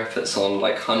focus all their efforts on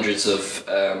like hundreds of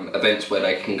events where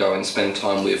they can go and spend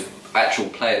time with actual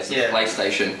players of the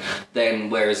PlayStation. Then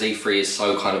whereas E3 is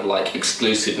so kind of like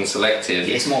exclusive and selective.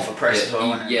 It's more for press as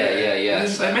well. Yeah.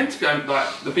 So They're meant to be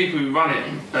like the people who run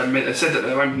it. They said that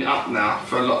they're opening it up now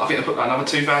for a lot. I think they put like another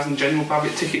 2,000 general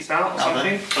public tickets out or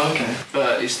something. Okay.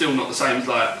 But it's still not the same as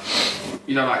like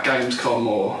like Gamescom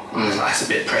or that's a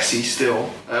bit pressy still.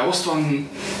 What's the one?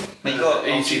 You got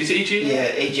EG, is it EG?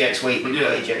 Yeah, EGX Week. We've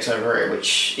got EGX over here,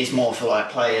 which is more for like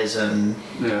players and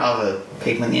other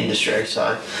people in the industry.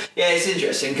 So yeah, it's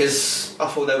interesting because I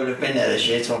thought they would have been there this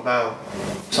year to talk about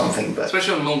something, but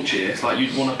especially on launch year, it's like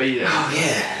you'd want to be there. Oh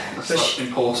yeah, that's like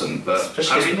important, but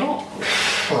maybe not.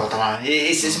 Well, I don't know.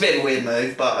 It's a bit of a weird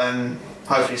move, but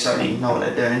hopefully Sony know what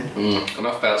they're doing.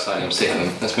 Enough about Sony. I'm sick of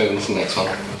them. Let's move on to the next one.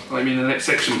 I mean, the next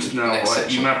section is now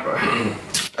you mad, bro.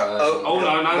 No,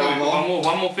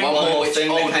 one more thing. One more thing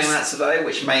that came out today,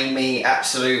 which made me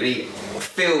absolutely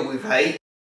filled with hate.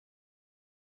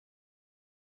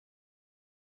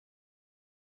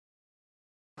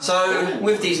 So,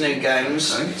 with these new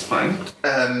games,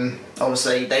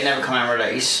 obviously they never come out and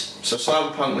release. So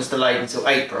Cyberpunk was delayed until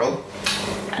April,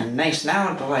 and it's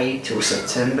now delayed till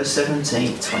September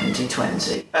 17th,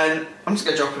 2020. And I'm just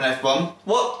going to drop an F-bomb.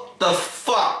 What the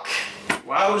fuck?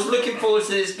 Wow. I was looking forward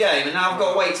to this game, and now I've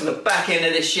got to wait till the back end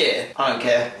of this year. I don't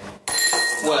care.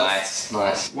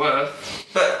 Nice. Worth.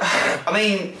 But, I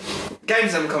mean,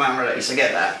 games haven't come out and released, I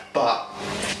get that, but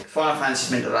Final Fantasy's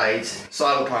been delayed.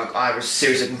 Cyberpunk, I was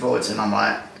seriously looking forward to, and I'm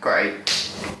like, great.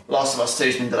 Last of Us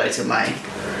 2's been delayed till May.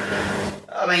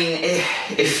 I mean,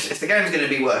 if the game's going to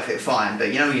be worth it, fine,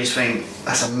 but you just think,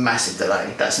 that's a massive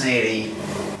delay. That's nearly,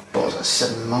 what was that,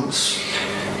 7 months?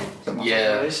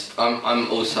 Yeah, I'm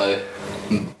also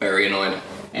very annoyed.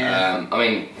 Yeah. I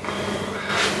mean,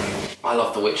 I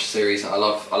love the Witcher series. I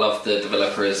love the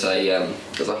developer as a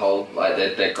whole. Like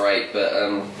they're great, but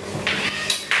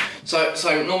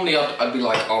so normally I'd be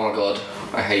like, oh my god,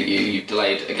 I hate you. You've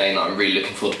delayed a game that I'm really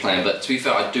looking forward to playing. But to be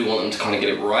fair, I do want them to kind of get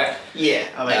it right. Yeah,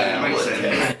 I mean, that makes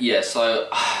sense. Yeah, so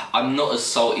I'm not as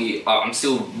salty. I'm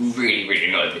still really, really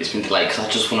annoyed that it's been delayed because I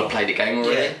just want to play the game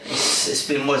already. Yeah, it's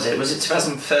been, was it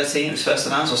 2013 it was first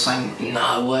announced or something?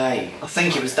 No way. I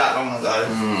think it was that long ago.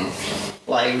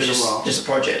 Like, it was just a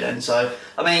project then, so,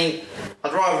 I mean,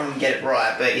 I'd rather them get it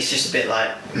right, but it's just a bit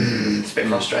like, it's a bit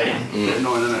frustrating. A bit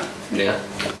annoying, isn't it? Yeah.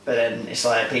 But then it's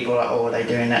like, people are like, oh, are they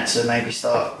doing that to maybe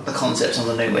start the concepts on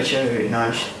the new Witcher? Who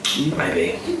knows?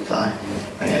 Maybe. So,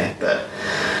 yeah, but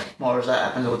more as that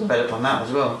happens, we'll develop on that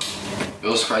as well. It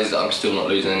was crazy that I'm still not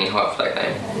losing any hype for that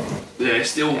game. Yeah, it's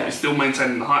still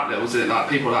maintaining the hype levels. Like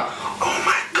people are like, oh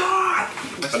my god.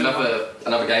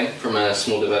 Another game from a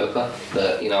small developer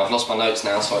that I've lost my notes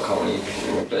now, so I can't really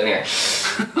remember. But anyway,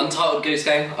 Untitled Goose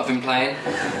Game. I've been playing.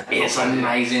 It's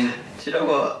amazing. Do you know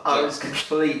what? I was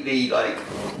completely like,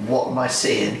 what am I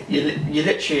seeing? You're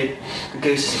literally a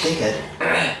goose is a dickhead.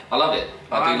 I love it.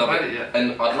 I do love it. Yet.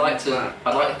 And I'd like to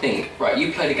think, right,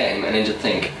 you play the game and then just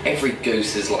think, every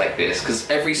goose is like this, because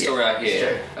every story I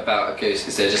hear about a goose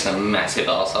is they're just a massive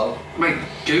arsehole. Mate,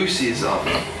 gooses are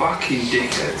fucking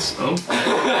dickheads. Oh.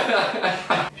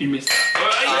 You missed that.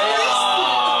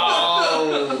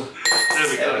 Oh!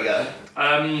 There we go.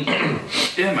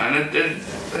 Yeah, man,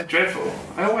 they're dreadful.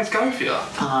 They always go for you.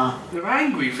 They're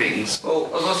angry things. Well,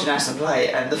 I was watching Aston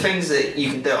play, and the things that you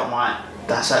can do, I'm like,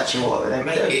 that's actually what they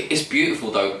do. It's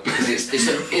beautiful though, because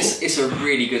it's a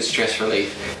really good stress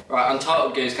relief. Right,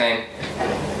 Untitled Goose Game.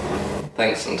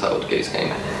 Thanks, Untitled Goose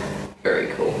Game. Very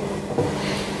cool.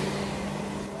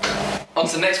 On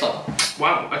to the next one.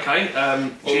 Wow, okay.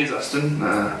 Cheers, Aston.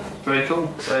 Very cool.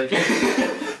 So,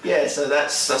 yeah, so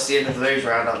that's the end of the news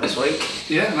roundup this week.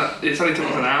 Yeah, it only took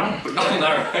us an hour. But Oh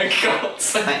no, God.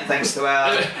 Thanks to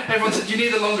our... Everyone said, you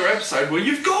need a longer episode. Well,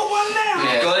 you've got one now.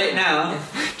 Yeah. Got it now.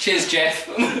 Cheers, Jeff.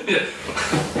 Yeah.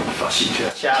 Fucking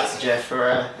Jeff. Shout out to Jeff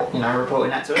for reporting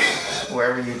that to us,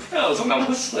 wherever you... That was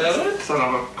another swear word. It's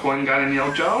another coin going in the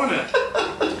old jar, isn't it?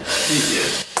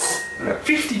 Yeah.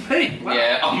 50p. Wow.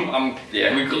 Yeah,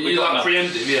 yeah. We've got like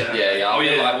preemptive, yeah. Yeah. Oh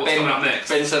yeah. Like, What's coming up next?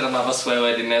 Ben said another swear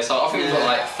word in there, so I think we've got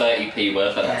like 30p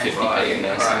worth of that 50p in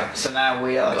there. Right. So now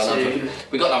we are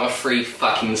We got another 3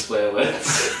 fucking swear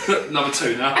words. Another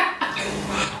 2 now.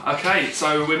 Okay,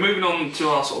 so we're moving on to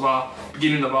our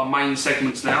beginning of our main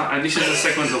segments now, and this is a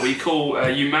segment that we call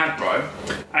You Mad Bro,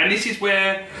 and this is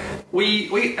where we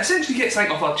essentially get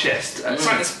something off our chest, something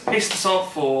that's pissed us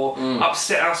off or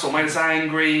upset us or made us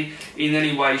angry in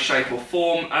any way, shape or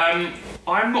form.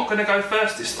 I'm not going to go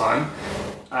first this time.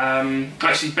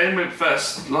 Actually, Ben went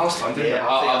first last time, didn't he?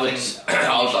 I would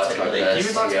like to go first. You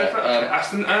would like to go first? Okay,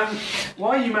 Aston,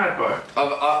 why are you mad, bro?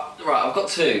 I've got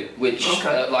 2, which,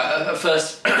 at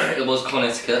first, it was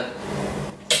Connecticut.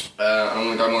 I'm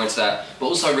going to go more into that. But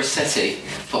also Rossetti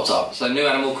popped up. So new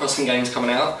Animal Crossing game's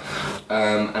coming out.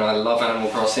 And I love Animal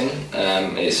Crossing.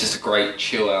 It's just a great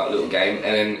chill out little game.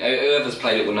 And then whoever's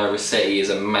played it will know Rossetti is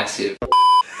a massive...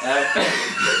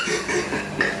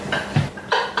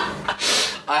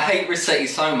 I hate Rossetti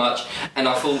so much, and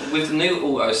I thought with the new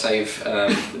autosave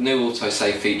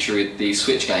feature with the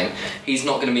Switch game, he's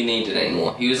not going to be needed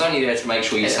anymore. He was only there to make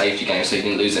sure you saved your game so you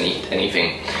didn't lose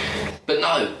anything. But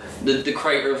no, the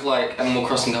creator of like Animal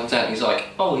Crossing comes out and he's like,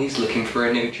 oh, he's looking for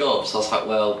a new job. So I was like,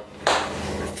 well,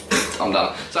 I'm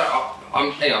done. So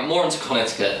I'm more into con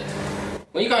etiquette.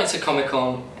 When you go into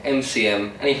Comic-Con,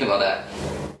 MCM, anything like that,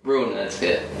 real nerds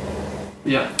here.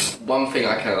 Yeah. One thing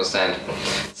I can understand.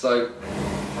 So,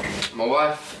 my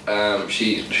wife,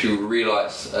 she really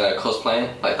likes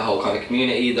cosplaying, like the whole kind of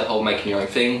community, the whole making your own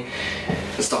thing,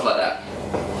 and stuff like that.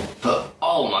 But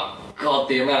oh my god,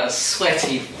 the amount of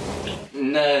sweaty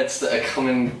nerds that are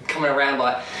coming around.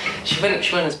 Like, she went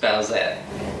as Bowsette,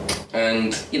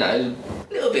 and you know,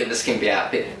 a little bit of the skimpy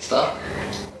outfit and stuff.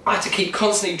 I had to keep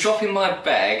constantly dropping my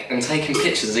bag and taking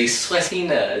pictures of these sweaty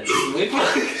nerds with my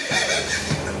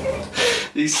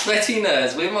these sweaty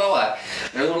nerds with my wife.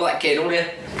 They're all like getting all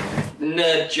their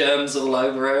nerd germs all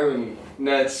over her and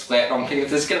nerd sweat. I'm thinking if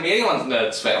there's going to be anyone's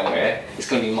nerd sweat on here, it's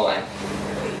going to be mine.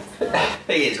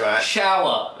 Thing is, right?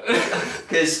 Shower.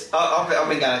 Because I've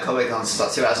been going to Comic-Con since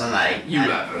like 2008. You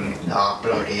haven't. Oh,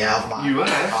 bloody hell, man. You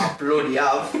have? Oh, bloody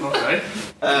hell. Okay.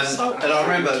 And I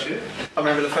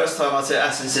remember the first time I took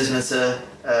Aston Sisma to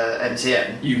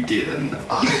MCM. You didn't.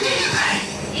 I did, mate.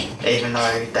 Even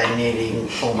though they nearly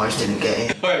almost didn't get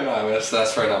in. Oh no,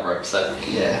 that's for another episode.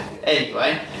 Yeah.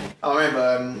 Anyway, I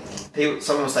remember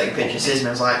someone was taking pictures of Sisma and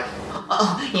was like,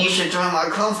 oh, you should join my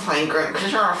cosplay group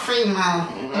because you're a female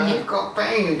and you've got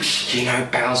boobs. Do you know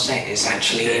Bowsette is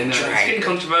actually a It's drag? getting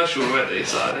controversial already,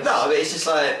 so... No, but it's just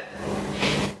like,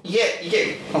 yeah, you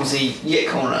get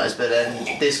corners, but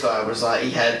then this guy was like,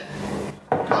 he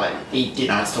didn't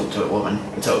know how to talk to a woman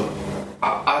at all.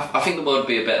 I think the world would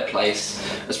be a better place,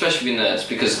 especially with nerds,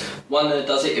 because one nerd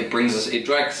does it, it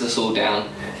drags us all down.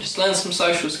 Just learn some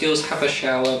social skills, have a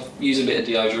shower, use a bit of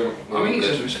deodorant. I think it's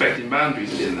just respecting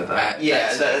boundaries at the end of the day.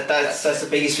 Yeah, that's the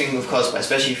biggest thing with cosplay,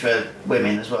 especially for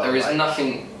women as well. There is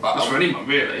nothing... It's for anyone,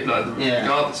 really,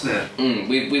 regardless, isn't it?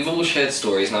 We've all shared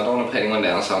stories, and I don't want to put anyone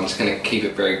down, so I'm just going to keep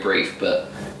it very brief,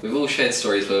 but we've all shared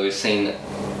stories where we've seen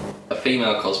a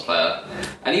female cosplayer,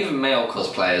 and even male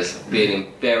cosplayers,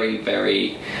 being very,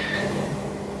 very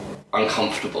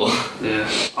uncomfortable. Yeah.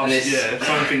 Some of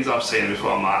the things I've seen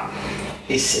before, I'm like...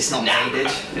 It's not needed.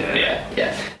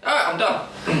 Yeah. Alright, I'm done.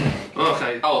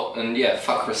 Okay. Oh, and yeah,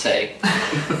 fuck Rossetti.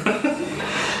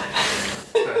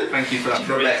 Thank you for that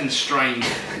very constrained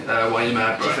way you're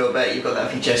mad, Do you bro. feel better? You've got that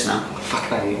for your chest now. Fuck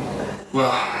that.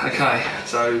 Well, okay,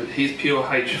 so he's pure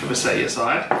hatred for Rossetti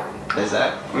aside. There's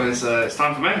that. Well, it's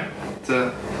time for me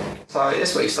to... So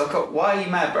this week's Stock Up. Why are you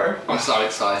mad, bro? I'm so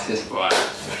excited. Right.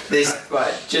 Just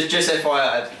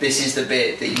FYI, this is the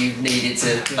bit that you needed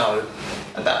to know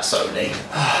about Sony.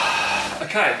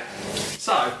 Okay,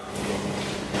 so...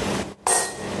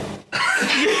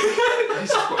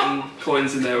 He's putting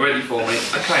coins in there ready for me.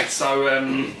 Okay, so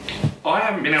I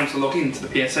haven't been able to log into the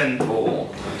PSN for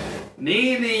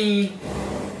nearly...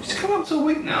 It's come up to a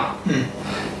week now.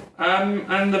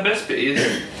 And the best bit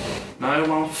is no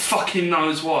one fucking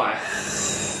knows why.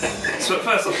 So at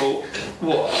first I thought,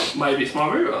 what? Maybe it's my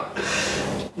router.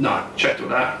 No, checked all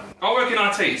that. I work in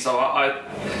IT, so I'd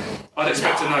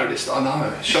expect to know this. I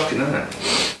know, shocking, isn't it?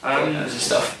 Knows his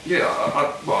stuff. Yeah,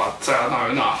 I'd say I know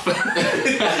enough. He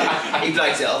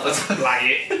blags it off. Blag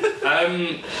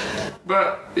it.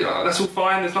 But that's all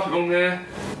fine. There's nothing wrong there.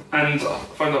 And I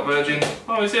phoned up Virgin.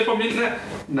 Oh, is there a problem with internet?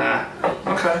 Nah.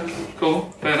 Okay, cool,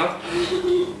 fair enough.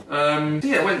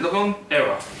 Went log on.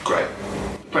 Error. Great.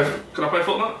 Can I play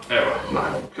Fortnite? Error.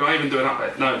 No. Can I even do an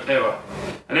update? No. Error.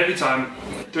 And every time,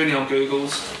 doing the old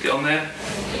Googles, get on there.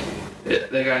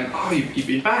 They're going, oh, you've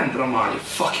been banned. And I'm like, you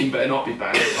fucking better not be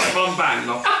banned. Like, if I'm banned,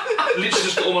 I've literally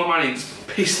just got all my money and just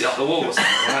pissed it up the wall or something,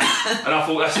 right? And I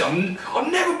thought, that's it, I'm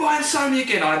never buying Sony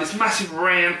again. I had this massive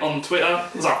rant on Twitter. I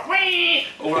was like, wee!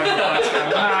 All over the place,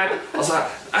 going mad. I was like,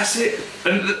 that's it.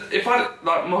 And if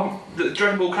the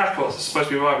Dragon Ball Kakarot is supposed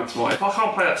to be arriving tomorrow. If I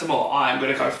can't play that tomorrow, I am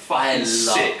going to go fucking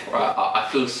sick. Right, I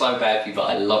feel so bad for you, but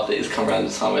I love that it's come around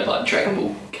the time where like Dragon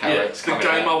Ball Yeah, it's the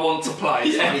game I want to play.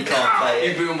 Yeah, you can't play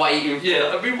it. You've been waiting for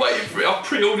Yeah, I've been waiting for it. I've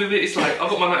pre-ordered it. It's like, I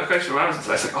got my notification from Amazon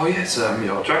today. It's like, oh yes,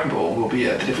 your Dragon Ball will be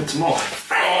delivered tomorrow.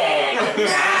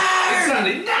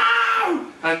 Exactly, no!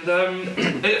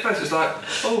 And at first it's like,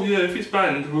 oh yeah, if it's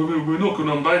banned, we're not going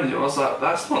to unban you. I was like,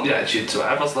 that's not the attitude to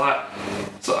have. I was like,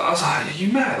 are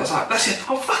you mad? I was like, that's it,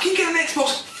 I'm fucking getting an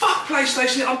Xbox, fuck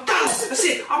PlayStation, I'm done, that's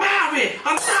it, I'm out of here,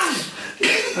 I'm done.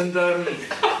 And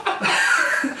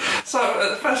so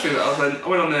the first thing that I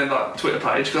went on their like Twitter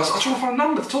page because I was trying to find a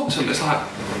number to talk to them. It's like,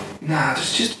 nah,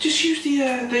 just use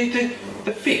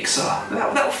the fixer.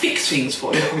 That'll fix things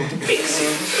for you. Fix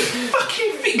it.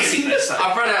 Fucking fix it. Let's say.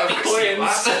 I've run out of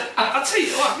coins. I tell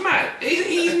you, like, mad.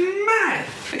 He's mad.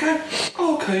 They go,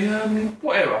 oh, okay,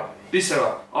 what error? This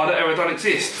error. Oh, that error don't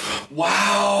exist.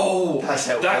 Wow. That's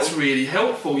helpful. That's really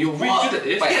helpful. You're really good at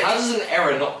this. Wait, how does an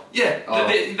error not... Yeah,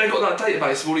 they got that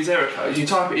database of all these error codes. You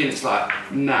type it in, it's like,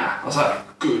 nah. I was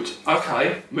like, good.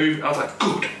 Okay, move. I was like,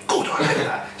 good. I like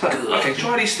that. It's like, okay,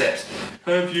 try these steps.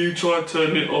 Have you tried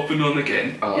turning it off and on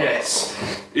again? Yes.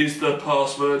 Is the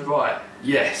password right?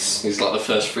 Yes. It's like the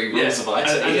first 3 rules of IT.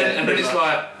 And then it's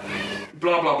like,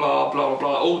 blah, blah, blah, blah, blah,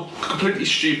 blah, all completely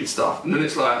stupid stuff. And then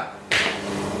it's like,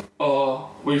 oh,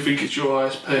 we think it's your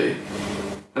ISP.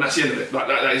 And that's the end of it. Like,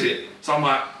 that is it. So I'm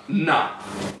like, nah.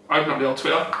 Open up the old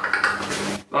Twitter.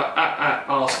 Like, at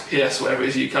ask PS, whatever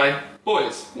it is, UK.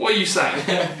 Boys, what are you saying?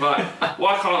 Like,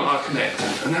 why can't I connect?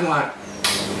 And they're like,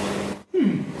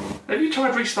 have you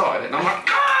tried restarting it? And I'm like,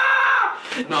 ah!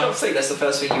 I don't think that's the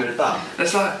first thing you would have done.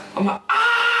 It's like, I'm like,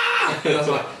 ah! And I was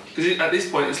like, because at this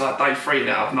point it's like day 3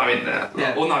 now of no internet.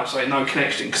 Yeah. Or no, sorry, no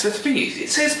connection. Because the thing is, it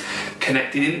says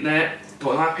connected internet,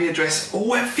 got an IP address,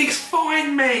 oh, everything's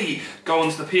fine, me. Go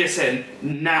onto the PSN,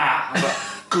 nah. I was like,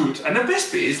 good. And the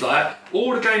best bit is like,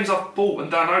 all the games I've bought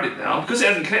and downloaded now, because it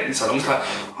hasn't connected so long, it's like,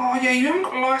 oh yeah, you haven't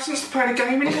got a license to play the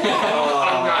game anymore.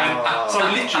 So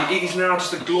literally, it is now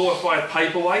just a glorified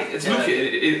paperweight. It's look at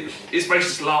it, it's basically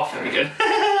just laughing again.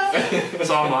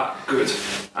 So I'm like, good.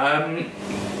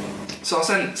 So I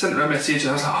sent her a message and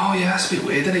I was like, oh yeah, that's a bit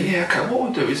weird, isn't it? Yeah, okay, what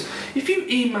we'll do is, if you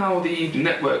email the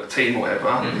network team or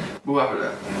whatever, we'll have a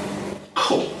look.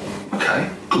 Cool. Okay,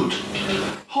 good.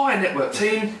 Hi network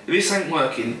team, if this ain't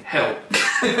working, help.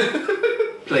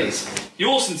 Please.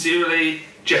 Yours sincerely,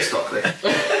 Jeff Stockley.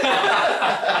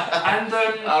 And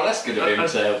oh, that's good of him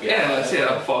to help you. Yeah, that's it.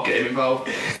 I thought I'd get him involved.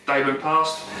 Day went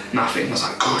past, nothing. I was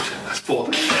like, good, that's 4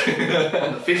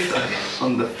 days.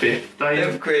 On the 5th day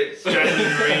of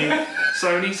January,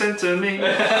 Sony sent to me.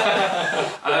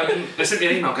 They sent me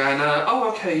an email going,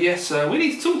 oh, okay, yes, we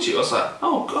need to talk to you. I was like,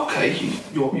 oh, okay,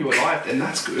 you're alive then,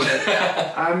 that's good.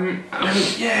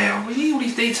 Yeah, we need all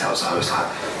these details. I was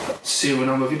like, serial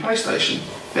number of your PlayStation,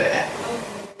 fair.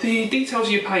 The details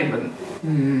of your payment.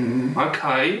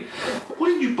 Okay. What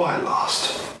did you buy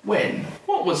last? When?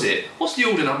 What was it? What's the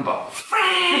order number?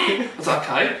 I was like,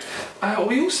 okay.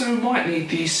 We also might need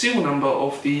the serial number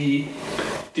of the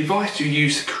device you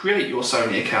use to create your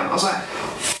Sony account. I was like,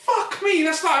 fuck me,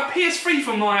 that's like a PS3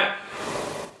 from like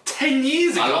 10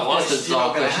 years ago. I love this You're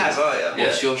not going to have, are you?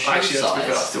 What's your shoe Actually, size?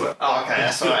 that's to it. Oh, okay,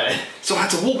 that's alright. So I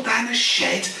had to walk down the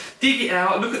shed, dig it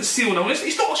out, look at the serial number.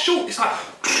 It's not short, it's like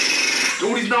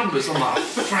all these numbers. I'm like,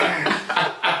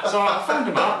 so I phoned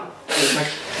them up. I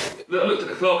looked at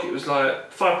the clock, it was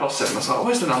like 7:05. I was like,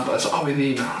 where's the number? It's like, oh, in the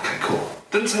email. Okay, cool.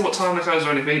 Didn't say what time they closed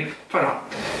or anything. Phone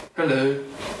up. Hello,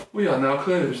 we are now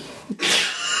closed.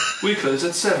 We close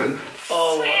at 7.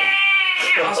 Oh,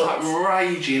 I was like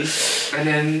raging, and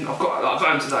then I got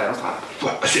home today. I was like,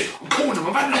 right, that's it. I'm calling them.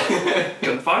 I'm back. Get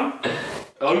on the phone.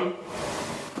 Hello.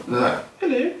 And they're like,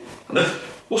 hello. I'm like,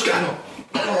 what's going on?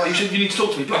 Oh, you said you need to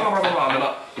talk to me. Blah blah blah blah. And they're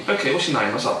like, okay, what's your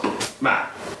name? I was like,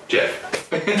 Matt, Jeff.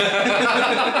 And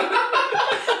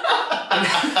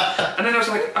then I was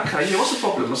like, okay, yeah, what's the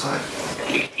problem? I was like,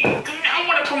 you know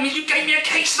what the problem is? You gave me a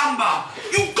case number.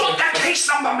 You got that case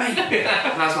number, mate.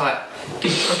 And I was like,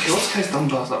 okay, what's the case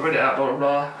number? I was like, read it out, blah, blah,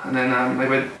 blah. And then they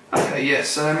went, okay,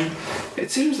 yes, it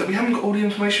seems that we haven't got all the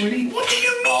information we need. What do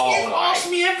you mean? You asked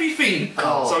me everything.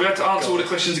 So we had to answer all the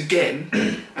questions again.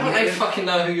 Don't they fucking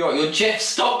know who you are? You're Jeff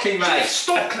Stockley, mate. Jeff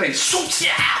Stockley, sort it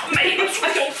out, mate. I'm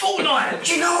trying to get on Fortnite.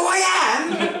 do you know who I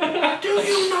am? Do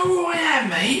you know who I am,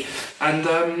 mate? And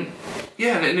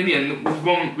yeah, and in the end,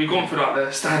 we've gone through like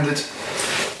the standard.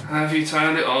 Have you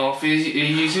turned it off? Are you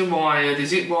using wired?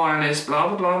 Is it wireless? Blah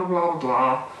blah blah blah blah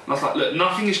blah. And I was like, look,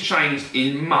 nothing has changed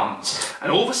in months,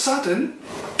 and all of a sudden,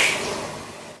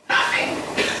 nothing.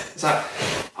 It's like,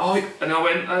 oh, and I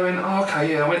went, oh,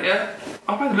 okay, yeah. I went, yeah.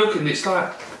 I've had a look, and it's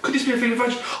like, could this be a thing with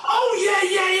Virgin? Oh yeah,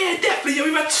 definitely. Yeah,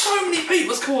 we've had so many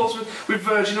people's calls with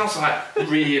Virgin. I was like,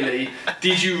 really?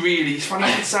 Did you really? It's funny,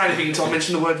 I didn't say anything until I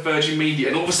mentioned the word Virgin Media,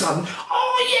 and all of a sudden,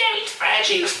 oh yeah, it's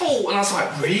Virgin's fault. And I was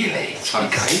like, really?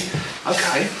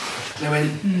 Okay. And they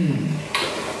went,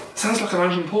 sounds like an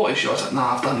open port issue. I was like, no,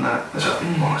 I've done that. I was like,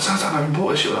 it sounds like an open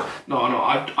port issue. Like, no,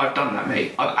 I've done that,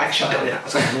 mate. I've actually done that. I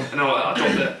was like, no, I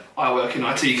dropped it. I work in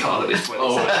IT card at this point.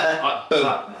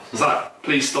 It's like,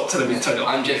 please stop telling me to turn it off.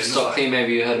 I'm Jeff Stockley,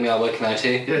 maybe you heard me, I work in IT.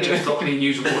 Yeah, Jeff Stockley,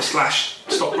 news reporter /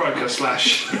 stockbroker /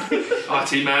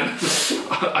 IT man,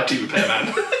 IT repair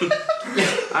man.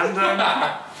 And then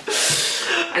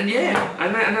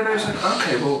I was like,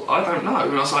 okay, well, I don't know.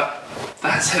 And I was like,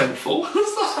 that's helpful.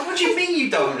 What do you mean you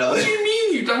don't know? What do you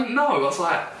mean you don't know? I was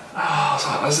like,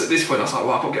 at this point, I was like,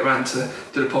 well, I've got to get around to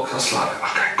do the podcast. I was like,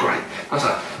 okay, great. I was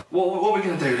like, what are we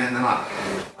going to do then? They're like,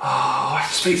 I have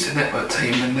to speak to the network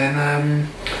team and then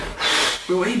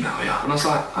we'll email you. And I was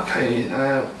like, okay,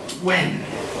 when?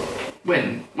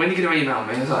 When are you going to email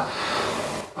me? I was like,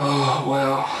 oh,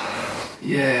 well,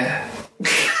 yeah. I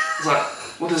was like,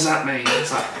 what does that mean?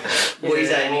 It's like, what is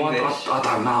that in English? I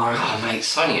don't know. Oh, mate,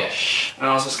 Sony-ish. And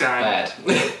I was just going, Bad.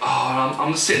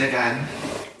 I'm sitting again,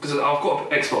 because I've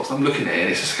got an Xbox and I'm looking at it and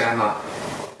it's just going like,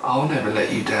 I'll never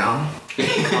let you down.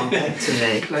 Come back to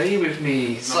me. Play with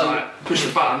me. So I like, pushed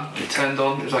the button, it turned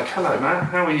on, it was like, hello Matt,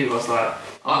 how are you? I was like,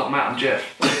 I'm not Matt, I'm Jeff.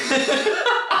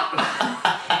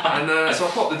 And so I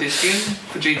popped the disc in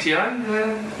for GTA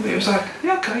and it was like,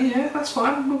 yeah, okay, yeah, that's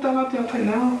fine, we'll download the update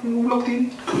now, we're all logged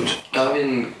in. Good.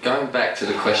 Going back to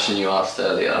the question you asked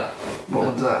earlier.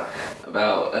 What was that?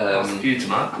 About you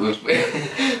tonight. with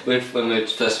when we were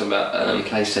first talking about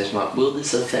PlayStation, like, will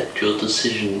this affect your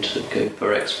decision to go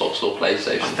for Xbox or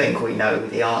PlayStation? I think we know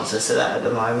the answer to that at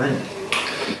the moment.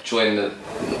 Join the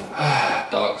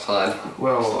dark side.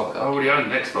 Well, I already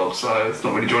own an Xbox, so it's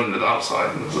not really joining the dark side.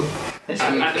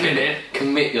 At the minute,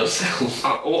 commit yourself.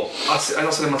 As I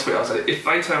said in my Twitter, I said, if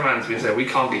they turn around to me and say, we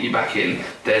can't get you back in,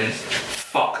 then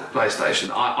fuck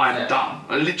PlayStation. I'm done.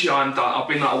 Literally, I'm done. I've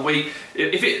been like a week.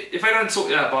 If they don't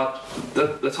sort it out by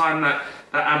the time that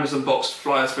Amazon box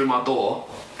flies through my door,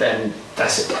 then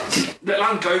that's it. Let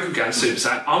alone Goku going Super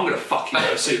Saiyan, I'm gonna fucking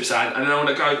go Super Saiyan, and then I'm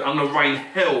gonna rain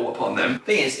hell upon them. The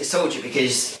thing is, it's told you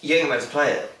because you ain't gonna be able to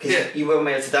play it because you won't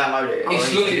be able to download it. I'll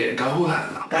just look at it and go, oh,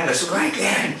 that looks great,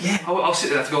 yeah. I'll sit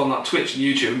there to go on like Twitch and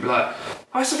YouTube and be like,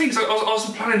 that's the thing. So I was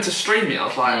planning to stream it. I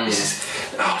was like, this is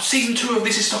season 2 of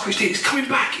This Is Stock HD. It's coming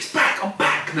back. It's back. I'm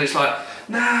back. And then it's like,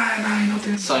 no, you're not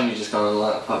doing that. Sony just kind of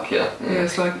like, fuck yeah. Yeah,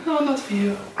 it's like, no, not for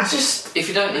you. If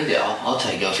you don't need it, I'll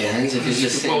take it off your hands. If it's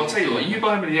just well, I'll tell you what, you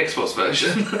buy me the Xbox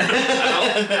version.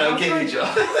 I'll trade you.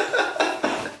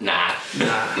 Nah.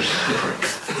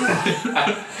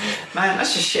 Man,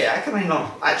 that's just shit. How can they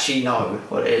not actually know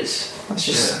what it is? That's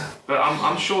just. Yeah. But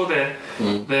I'm sure their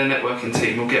networking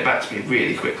team will get back to me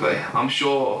really quickly. I'm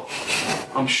sure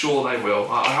they will.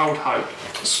 I would hope.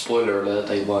 Spoiler alert,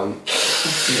 they won't.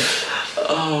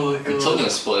 Oh my god. Talking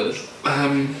of spoilers.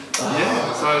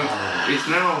 Yeah, so it's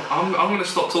now. I'm going to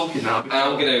stop talking now.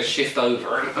 I'm going to shift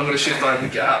over. I'm going to shift over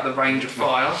and get out of the range of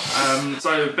fire.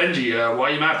 So Benji,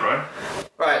 why are you mad, bro?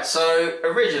 Right, so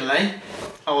originally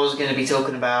I was going to be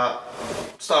talking about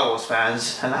Star Wars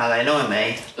fans and how they annoy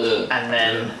me, and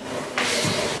then.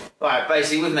 Right,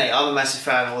 basically with me, I'm a massive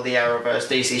fan of all the Arrowverse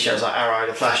DC shows like Arrow,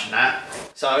 The Flash and that.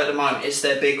 So at the moment it's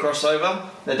their big crossover.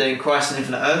 They're doing Crisis on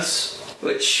Infinite Earths,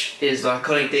 which is the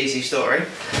iconic DC story.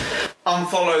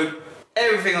 Unfollowed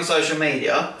everything on social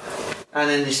media, and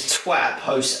then this twat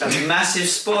posts a massive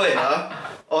spoiler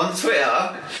on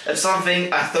Twitter of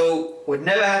something I thought would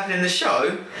never happen in the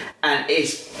show, and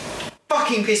it's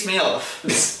fucking pissed me off.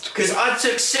 Because I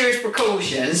took serious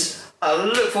precautions. I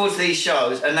look forward to these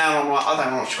shows, and now I'm like, I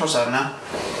don't want to watch crossover now.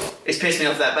 It's pissed me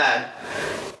off that bad.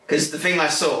 Because the thing I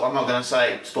saw, I'm not going to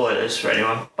say spoilers for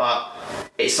anyone, but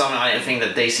it's something I didn't think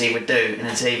that DC would do in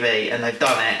the TV, and they've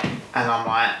done it, and I'm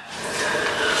like,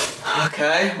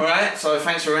 okay, right, so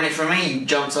thanks for running it for me, you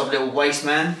jumped up little waste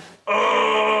man.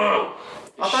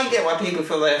 I don't get why people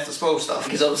feel they have to spoil stuff,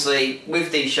 because obviously,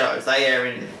 with these shows, they air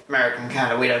in America and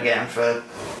Canada, we don't get them for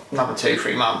another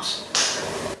 2-3 months.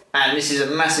 And this is a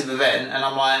massive event, and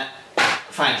I'm like,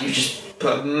 thank you, just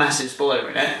put a massive spoiler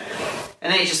in it.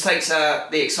 And then it just takes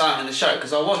the excitement of the show,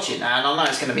 because I watch it now and I know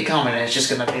it's going to be coming, and it's just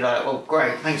going to be like, well,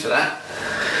 great, thanks for that.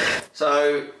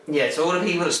 So, yeah, to all the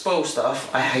people that spoil stuff,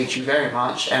 I hate you very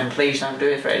much, and please don't do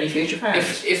it for any future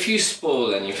fans. If you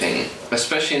spoil anything,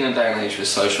 especially in a day and age with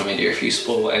social media, if you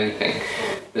spoil anything,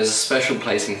 there's a special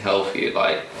place in hell for you.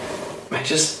 Like, man,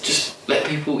 just let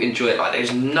people enjoy it. Like,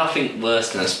 there's nothing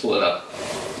worse than a spoiler.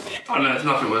 Oh no, there's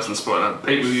nothing worse than spoiler.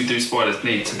 People who do spoilers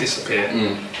need to disappear.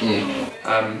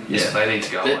 Yeah, they need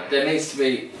to go away. There needs to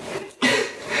be.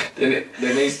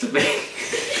 there needs to be.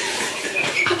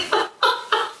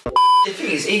 The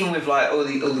thing is, even with like all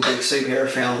the big superhero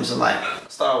films and like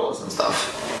Star Wars and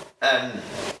stuff,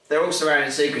 they're all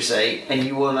surrounded secrecy, and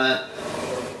you want to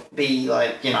be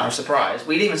like, you know, surprised.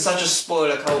 We live in such a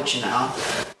spoiler culture now,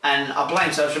 and I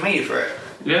blame social media for it.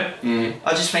 Yeah.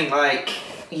 I just think like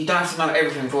you don't have to know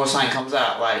everything before something comes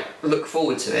out. Like look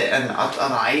forward to it, and I don't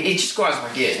know. It just grinds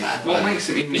my gears, man. What Like, makes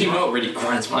it even? You know what really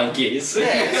grinds my gears?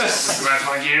 yeah, it's just, Grinds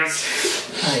my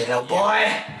gears. hey little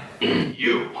boy,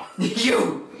 You.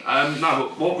 you. No,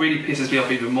 but what really pisses me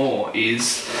off even more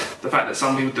is the fact that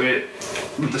some people do it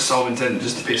with the sole intent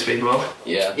just to piss people off.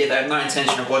 Yeah. Yeah, they have no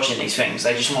intention of watching these things.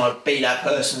 They just want to be that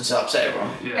person to upset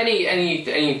everyone. Yeah.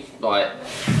 Any like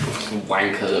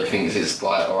wanker that thinks it's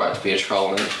like alright to be a troll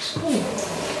and just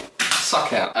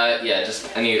suck out. Yeah,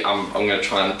 just any. I'm gonna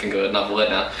try and think of another word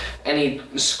now. Any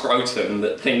scrotum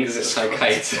that thinks it's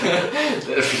okay to that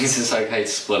thinks it's okay to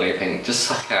spoil anything, just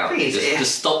suck out. Please, yeah.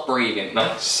 Just stop breathing.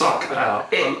 No. Suck out.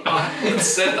 I haven't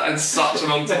said that in such a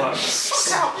long time.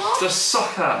 Suck out, what? Just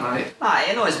suck out, mate. Nah, it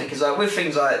annoys me because like with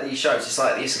things like these shows, it's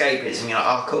like the escapism. You're like,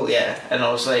 oh cool, yeah. And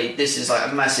obviously this is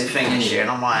like a massive thing this year,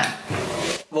 and I'm like,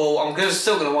 well,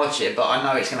 still gonna watch it, but I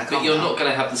know it's gonna come. But you're out. not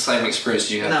going to have the same experience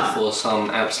you had No. before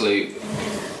some absolute.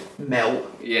 Melt.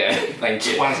 Yeah, thank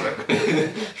you.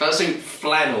 Absolute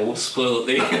flannel spoiled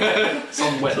the.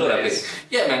 Some wet spoiled layers. everything.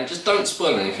 Yeah, man, just don't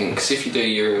spoil anything because if you do,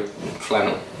 you're a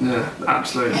flannel. Yeah,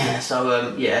 absolutely. Yeah.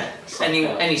 So yeah.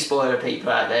 Any spoiler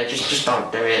people out there, just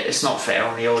don't do it. It's not fair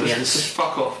on the audience. Just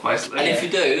fuck off, basically. And if you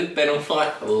do, Ben will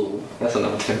find. Oh, that's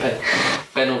another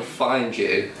 10p. Ben will find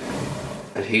you,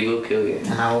 and he will kill you.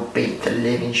 And I will beat the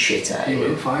living shit out of He will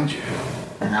you. find you.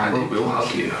 And I And he will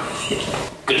hug you.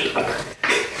 Good luck.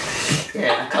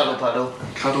 Yeah, cuddle puddle.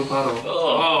 Cuddle puddle.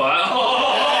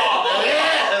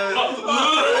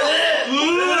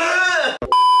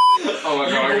 Oh my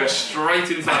god, I go straight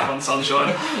into that one,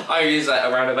 sunshine. I use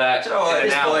that around about. Do you know what, at in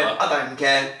this an point, hour. I don't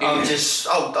care.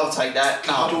 I'll take that.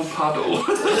 Cuddle puddle.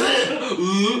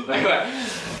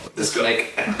 Just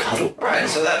like cuddle. Right,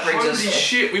 so that brings Holy us.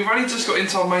 shit, we've only just got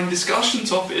into our main discussion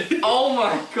topic. Oh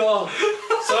my god.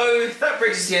 So that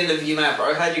brings us to the end of You Mad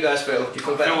Bro. How do you guys feel? Do you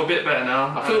feel I feel better? a bit better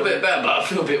now. I feel a bit better, but I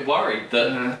feel a bit worried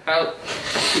that. Yeah. How,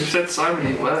 We've said so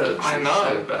many words. I It's know.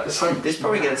 So bad. It's so This is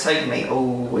probably going to take me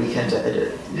all weekend to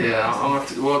edit. Yeah, I'll have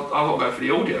to. Well, I've got to go for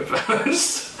the audio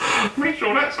first. Make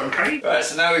sure that's okay. Right,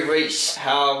 so now we've reached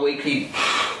our weekly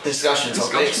discussion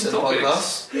topics of the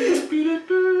podcast.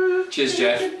 cheers,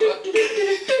 Jeff.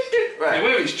 Right. Hey,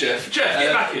 where is Jeff? Jeff,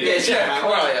 get back here. Yeah, Jeff, man,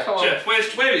 where are you? Come on. Jeff,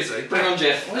 where is he? Bring on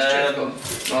Jeff. Where's Jeff gone? I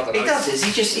don't He know. does this,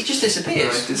 he just No,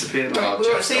 disappears. he's disappeared. Oh, We won't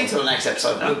Jeff's see him gone. until the next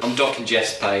episode now. I'm docking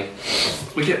Jeff's pay.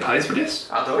 We get paid for this?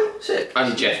 Oh, do we? Sick.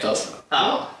 Only Jeff does.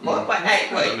 Oh, what? Wait,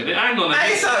 Hang on a wait. minute. Hang on a How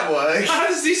minute. does that work? How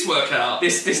does this work out?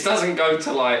 This doesn't go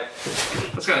to like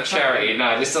Let's go to charity.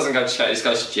 No, this doesn't go to charity. This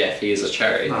goes to Jeff. He is a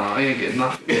charity. No, I ain't getting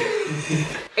nothing.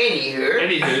 Anywho.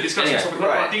 Anywho, discussion Anyway, topic.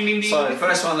 Right. Ding, ding, ding. So the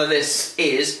first one on the list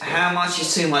is how much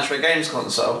is too much for a games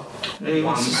console?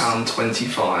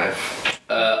 £1.25.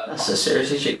 That's a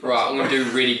seriously cheap. Right, I'm gonna do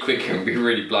really quick and be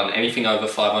really blunt. Anything over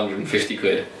 550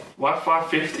 quid Why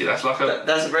 550? That's like a.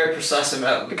 That's a very precise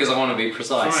amount. because I want to be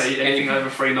precise. Right, anything over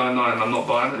 399, I'm not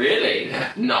buying it. Really?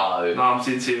 Yeah. No. No, I'm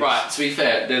serious. Right, to be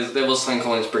fair, there was something I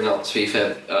wanted to bring up, to be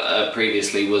fair,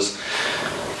 previously, was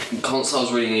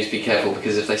consoles really need to be careful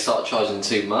because if they start charging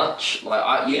too much, like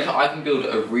I can build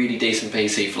a really decent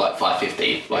PC for like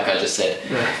 550, like I just said.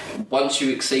 Yeah. Once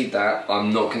you exceed that,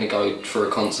 I'm not going to go for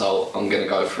a console, I'm going to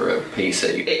go for a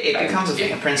PC. It And becomes a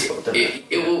thing of principle, doesn't it?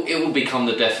 It will become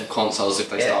the death of consoles if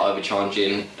they start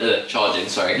overcharging, charging,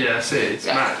 sorry. Yeah, that's it. It's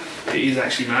Yeah. mad. It is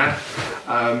actually mad.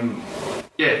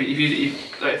 Yeah,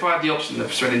 if I had the option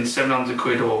of spending 700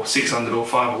 quid or 600 or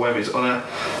 5 or whatever it's on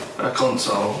a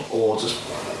console or just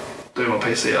do my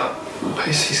PC up, the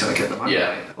PC's gonna get the money.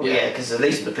 Yeah. mate. Well, yeah, because at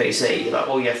least with the PC, like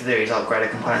all you have to do is upgrade the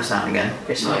components now and again.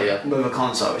 It's like yeah. with a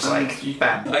console, it's like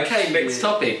bam. Okay, next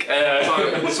topic. So,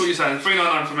 that's what you're saying.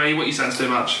 399 for me. What you saying is too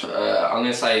much? I'm going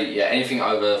to say, yeah, anything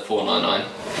over 499.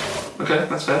 Okay,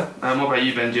 that's fair. What about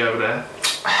you, Benji, over there?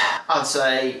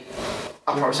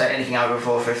 I'd probably say anything over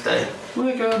 450.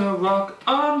 We're gonna rock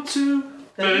onto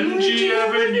Benji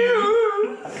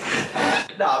Avenue.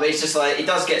 No, but it's just like it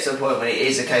does get to a point when it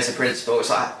is a case of principle. It's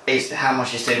like it's how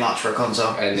much is too much for a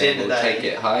console. And At the then end of we'll the day, take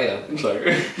it higher. So.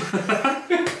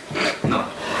 No.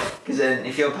 because then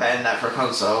if you're paying that for a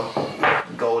console,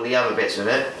 you got all the other bits with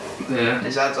it. Yeah.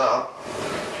 It adds up,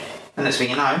 and next thing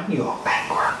you know, you're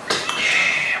bankrupt.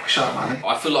 Shut up, money.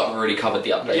 I feel like we've already covered the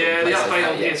update. Yeah, the update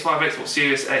on yeah. PS5, Xbox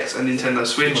Series X, and Nintendo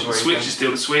Switch. The Switch is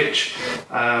still the Switch.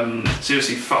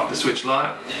 Seriously, fuck the Switch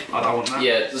Lite. I don't want that.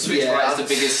 Yeah, the Switch Yeah, Lite is the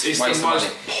biggest It's waste the of most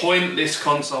money. pointless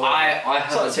console. I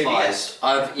have It's like advised.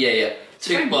 Well,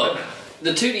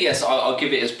 The 2DS, I'll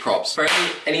give it as props. For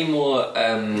any more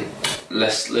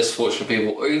less fortunate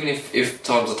people, or even if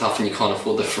times are tough and you can't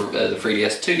afford the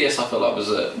 3DS, 2DS I felt like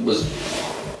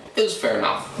was fair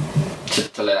enough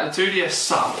to let out. The 2DS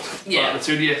sucked. Yeah. But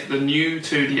the new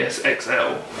 2DS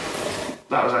XL,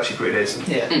 that was actually pretty decent.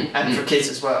 Yeah, and for kids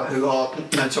as well, who are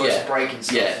notorious for breaking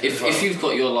stuff. Yeah, if you've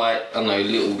got your like, I don't know,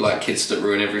 little like kids that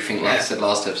ruin everything, like I said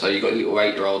last episode, you've got a little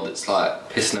 8-year-old that's like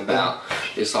pissing about,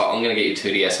 it's like, I'm going to get you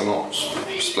 2DS, I'm not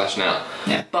splashing out.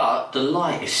 Yeah. But the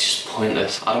light is just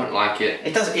pointless, I don't like it.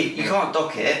 It doesn't, you can't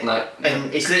dock it, No.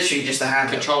 and it's literally just a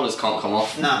handle. Controllers can't come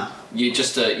off. No. You're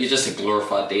just a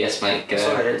glorified DS, mate.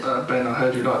 Sorry, Ben, I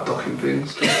heard you like docking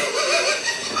things.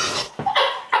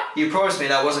 you promised me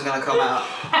that wasn't going to come out.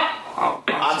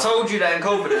 I told you that in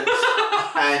confidence,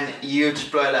 and you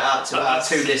just blurted it out to our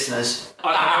 2 listeners.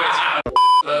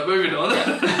 Moving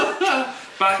on.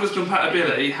 Backwards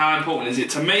compatibility, how important is it?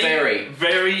 To me, Very.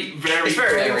 Very, very, It's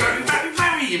very, very, very,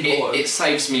 very important. It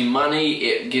saves me money.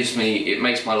 It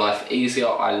makes my life easier.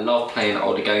 I love playing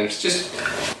older games. Just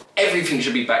everything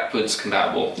should be backwards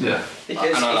compatible. Yeah.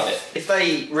 Because and I love it. if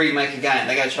they remake a game,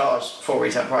 they're going to charge full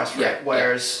retail price for it.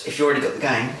 Whereas if you already got the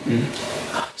game,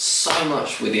 So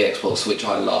much with the Xbox, which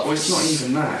I love. Well, it's not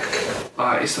even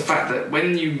that. It's the fact that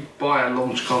when you buy a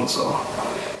launch console,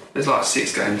 there's like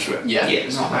 6 games for it. Yeah.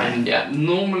 it's not bad. And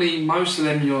normally, most of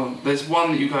them, there's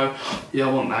one that you go, yeah,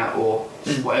 I want that, or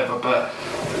whatever. But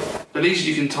at least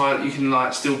you can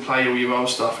like still play all your old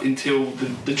stuff until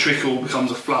the trickle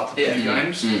becomes a flood of new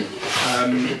games.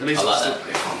 At least I like still that.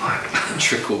 play online.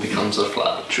 Trickle becomes a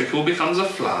flood. Trickle becomes a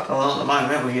flood. Well, at the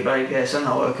moment, with your bloody PSN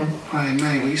not working. Hey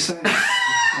mate, what are you saying?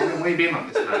 Why are you being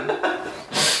like this, man?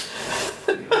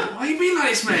 Why are you being like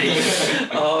this, mate?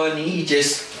 Oh, and he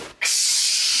just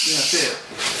Yeah, that's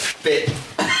it. bit.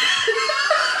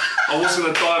 I was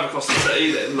going to dive across the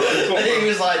settee then. He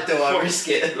was like, do I risk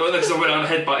it? Well, because I went on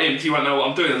headbutt him, he won't know what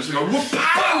I'm doing. I'm just going to go, whoop,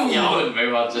 pow! Yeah, I wouldn't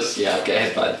move. I'd just I'd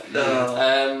get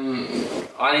headbutted.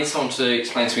 I need someone to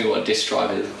explain to me what a disk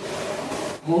drive is.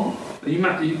 What? Are you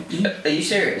mad? Are you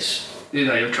serious? You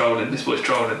know you're trolling. This boy's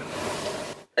trolling.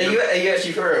 Are you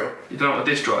actually for real? You don't know what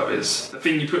a disk drive is? The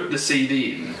thing you put the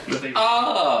CD in. The thing.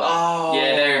 Oh.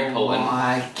 Yeah, they're important.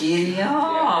 My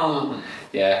God.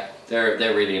 Yeah,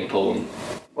 they're really important.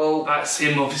 Well, That's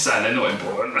him obviously saying they're not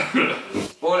important.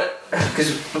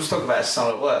 because let's talk about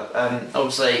some at work.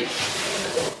 Obviously,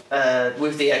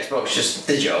 with the Xbox just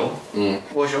digital,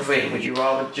 what's your feeling? Would you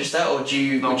rather just that, or would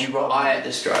you rather have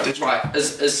this drive? Right,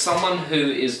 as someone who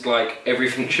is like,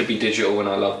 everything should be digital and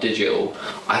I love digital,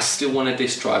 I still want a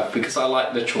disk drive because I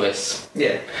like the choice.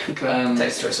 Yeah. Okay.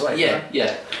 Takes the choice away.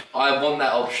 Yeah. I want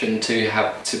that option to be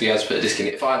able to put a disc in.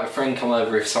 If I have a friend come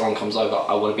over, if someone comes over,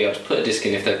 I want to be able to put a disc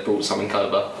in if they've brought something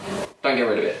over. Don't get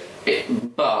rid of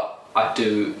it. But I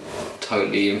do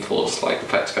totally enforce like the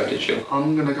fact to go digital.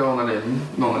 I'm going to go on a limb,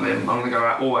 not a limb, I'm going to go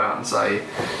all out and say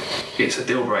it's a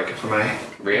deal breaker for me.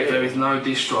 Really? If there is no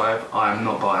disk drive, I am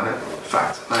not buying it.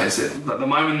 Fact, that is it. At the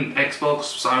moment,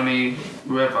 Xbox, Sony,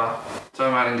 whoever,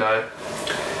 turn around and go,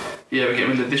 yeah, we're getting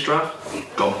rid of the disk drive,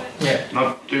 gone. Yeah.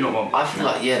 No, do not want. I feel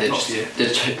like they're Not just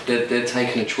for you. they're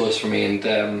taking a choice from me, and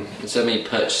instead of me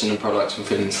purchasing a product and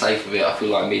feeling safe with it, I feel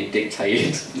like I'm being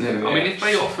dictated. Yeah. I mean, if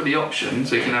they offer the option,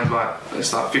 so you can have like,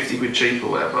 it's like 50 quid cheaper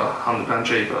or whatever, £100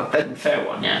 cheaper, Fair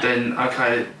one, yeah. then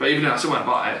okay, but even though I still won't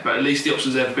buy it, but at least the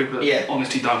option's there for people that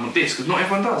honestly don't want this, because not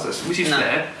everyone does this, which is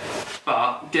fair,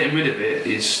 but getting rid of it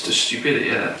is just stupidity,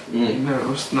 isn't it?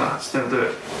 Let's never do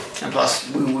it. And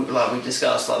plus, we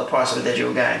discussed, like the price of a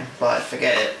digital game. Like,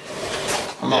 forget it.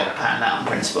 I'm not paying that on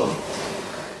principle.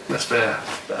 That's fair.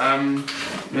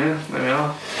 Yeah, there we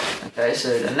are. Okay,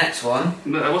 so the next one.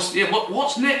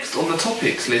 What's next on the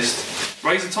topics list?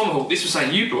 Raise the Tomahawk. This was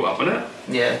something you brought up, wasn't it?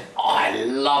 Yeah. I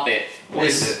love it. What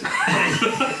is it?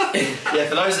 Yeah,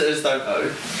 for those that just don't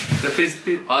know.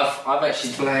 I've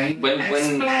actually Explain. when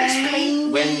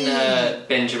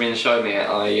Benjamin showed me it,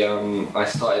 I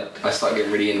started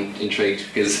getting really intrigued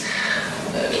because,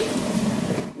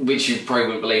 which you probably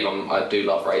wouldn't believe, I do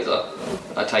love Razer.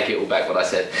 I take it all back what I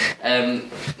said.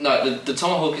 No, the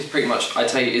Tomahawk is pretty much, I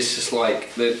tell you, it's just like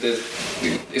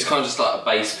it's kind of just like a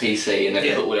base PC, and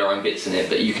they put all their own bits in it,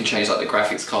 but you can change like the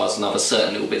graphics cards and other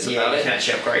certain little bits about you it. can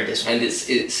actually upgrade this one. And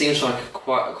it seems like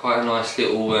quite a nice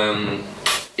little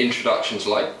introduction to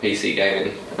like PC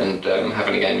gaming and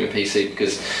having a gaming PC,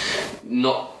 because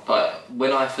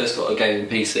when I first got a gaming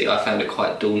PC, I found it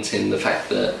quite daunting, the fact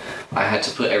that I had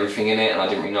to put everything in it and I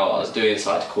didn't really know what I was doing,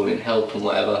 so I had to call in help and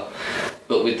whatever.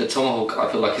 But with the Tomahawk, I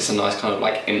feel like it's a nice kind of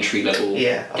like entry level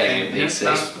gaming PC.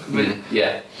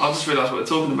 I just realised what we're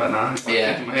talking about now. It's like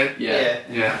in my head.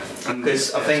 Yeah.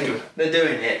 Because I think they're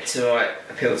doing it to like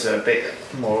appeal to a bit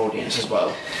more audience as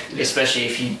well, especially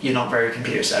if you're not very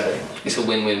computer savvy. It's a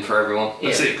win-win for everyone.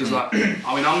 That's it. Because like,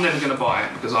 I mean, I'm never going to buy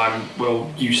it because I'm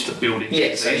well used to building.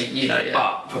 Yeah, so you know. Yeah.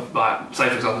 But for, like, say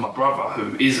for example, my brother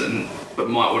who isn't, but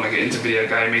might want to get into video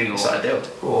gaming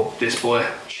or this boy.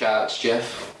 Shout out to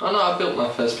Jeff. Oh no, I built my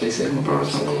first PC. My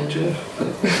brother's not called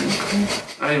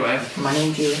Jeff. Anyway. My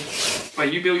name's Jeff.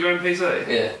 Wait, you built your own PC?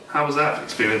 Yeah. How was that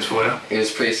experience for you? It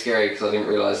was pretty scary because I didn't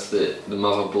realise that the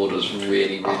motherboard was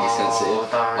really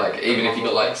sensitive. Like even if you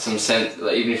got like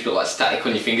even if you got like static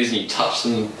on your fingers and you touch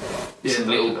some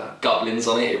little gublins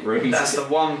on it, it ruins That's the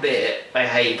one bit I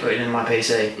hate putting in my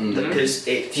PC because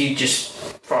if you just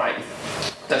fry it,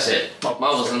 that's it.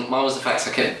 Mine was the fact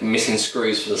I kept missing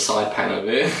screws for the side panel of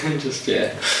it.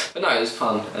 But no, it was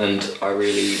fun and I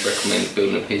really recommend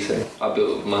building a PC. I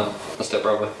built it with my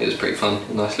stepbrother. It was pretty fun,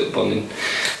 a nice little bonding.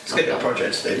 It's a good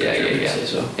project to do.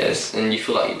 As well. Yes, and you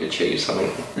feel like you've achieved something.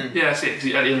 Yeah, that's it.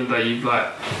 'Cause at the end of the day, you've like,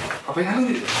 I mean,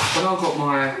 when I got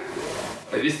my,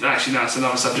 actually that's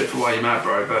another subject for Why You Mad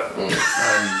Bro, but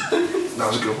that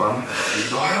was a good one.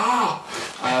 He's like,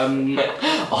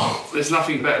 there's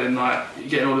nothing better than like you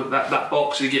getting all of that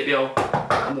box. You get the old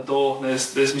on the door. And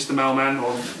there's Mr. Mailman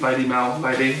or mail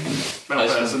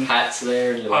person. Hats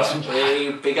there, and you're like,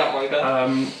 hey, big up my guy.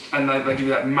 And they give you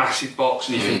that massive box,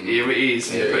 and you think, here it is.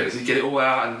 And you get it all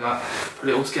out and put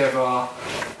it all together,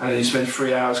 and then you spend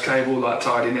 3 hours cable like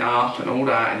tidying it up and all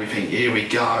that, and you think, here we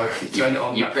go. You turn it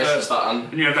on. You press the button,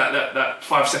 and you have that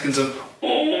 5 seconds of,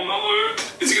 oh no,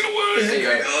 is it gonna work? Is it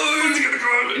gonna go?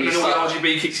 And then all the RGB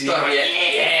kicks in.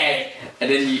 And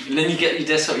then you get your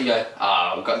desktop and you go,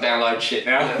 I've got to download shit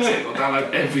now. That's it, I've got to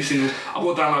download every single... I've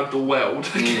got to download The Weld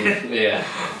again. But yeah.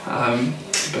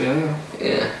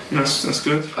 That's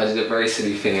good. I did a very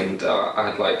silly thing and I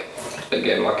had like a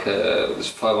 £500,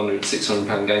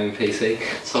 £600 gaming PC,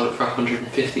 sold it for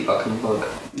 150 like a mug.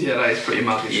 Yeah, that is pretty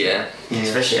muggish. Yeah.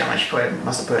 Especially how much you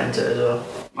must have put into it as well.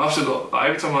 I've still got, like,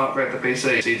 every time I upgrade the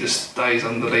PC, it just stays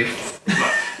underneath,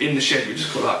 like, in the shed, we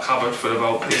just got that cupboard full of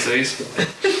old PCs.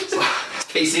 It's like,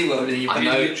 PC World,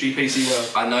 literally PC World.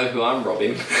 I know who I'm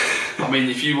robbing. I mean,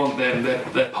 if you want them,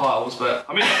 they're piles, but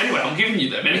I mean, anyway, I'm giving you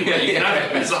them anyway. You can have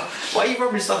them. It's like, why are you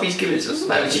robbing stuff he's giving us? What's the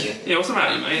matter with you? Yeah, what's the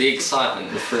matter, mate? The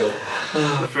excitement, the thrill.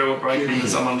 The thrill of breaking into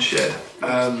someone's shed.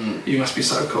 You must be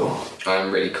so cool.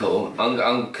 I'm really cool.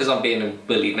 Because I'm being a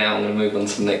bully now, I'm going to move on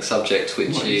to the next subject,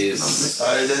 which is...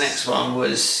 So the next one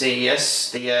was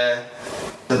CES, the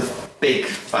big,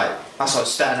 like, that's what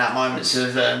standing out moments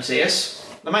of CES.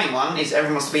 The main one is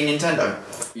everyone wants to be Nintendo.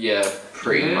 Yeah,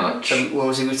 pretty much. So,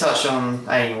 we've touched on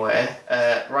Alienware.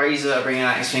 Razer are bringing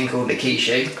out this thing called the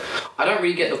Kishi. I don't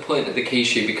really get the point of the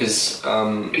Kishi because...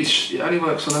 it only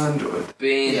works on Android.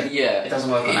 It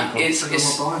doesn't work on Apple. It's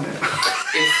buying it.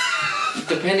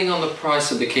 Depending on the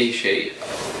price of the Kishi,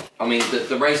 I mean,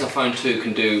 the Razer Phone 2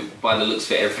 can do, by the looks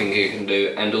of it, everything you can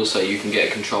do, and also you can get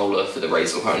a controller for the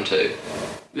Razer Phone 2.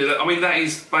 Yeah, I mean, that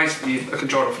is basically a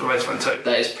controller for the Razer Phone 2.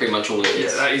 That is pretty much all it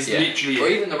is. Yeah, that is literally Or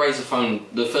even the Razer Phone,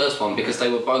 the first one, because they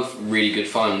were both really good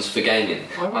phones for gaming.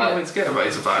 I went to get a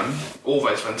Razer Phone, or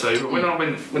Razer Phone 2, but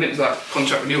when it was like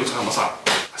contract renewal time, I was like,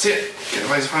 that's it, get a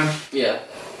Razer Phone. Yeah.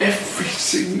 Every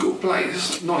single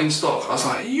place not in stock. I was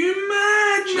like, you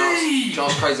mad me? Do you know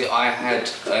what's crazy? I had,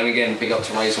 and again, big up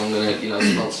to Razer, I'm going to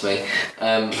sponsor me.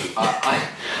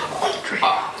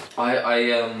 I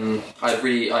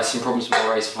had some problems with my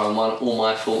Razer Phone. One, all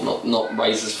my fault, not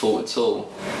Razer's fault at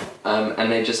all. And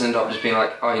they just ended up just being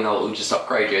like, oh, you know what, we'll just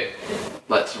upgrade you,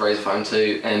 like to the Razer Phone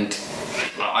 2. And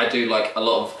I do like a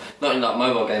lot of, not in like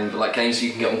mobile games, but like games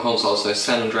you can get on consoles. So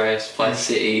San Andreas, Vice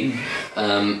City,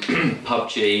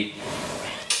 PUBG,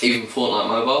 even Fortnite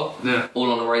Mobile. Yeah.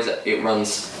 All on the Razer, it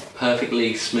runs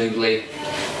perfectly, smoothly.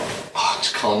 I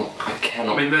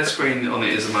cannot. I mean, their screen on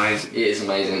it is amazing. It is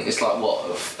amazing. It's like what,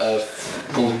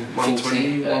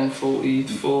 120,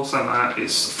 144, something like that.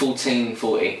 It's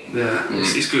 1440. Yeah,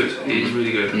 it's good. It is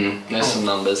really good. There's some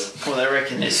numbers. Well, they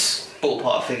reckon it's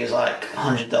ballpark figures like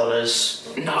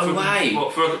 $100. No way.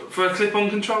 What, for a clip-on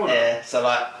controller? Yeah, so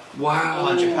like. Wow.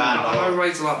 £100. I know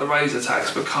Razer like the Razer tax,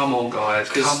 but come on, guys,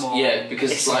 come on. Yeah, because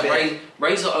it's like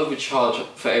Razer overcharge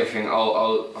for everything.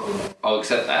 I'll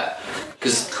accept that.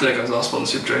 Because there goes our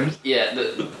sponsorship dreams. Yeah,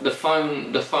 the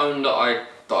phone that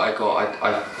that I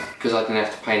got, because I didn't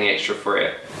have to pay any extra for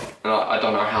it. And I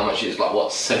don't know how much it is, like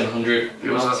what, 700? It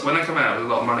was when they come out, it was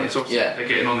a lot of money. It's obviously they're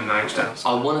getting on in age now.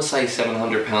 I want to say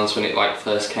 £700 when it like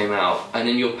first came out, and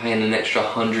then you're paying an extra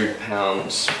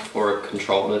 £100 for a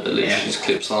controller that literally just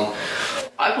clips on.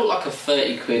 I bought like a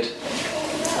 30 quid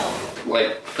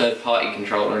like third party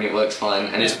controller and it works fine,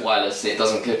 and it's wireless and it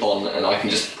doesn't clip on, and I can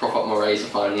just prop up my Razer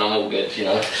phone and I'm all good, you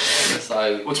know.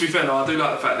 So well, to be fair, though, I do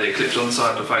like the fact that it clips on the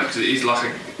side of the phone, because it is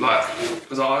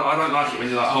because I don't like it when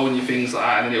you're like holding your things like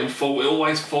that and then it will fall. It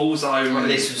always falls over. Well, the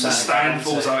this was stand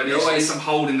falls over. There's always- I'm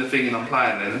holding the thing and I'm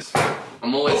playing. Then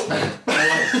I'm always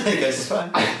It goes this way.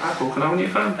 Apple, can I have a new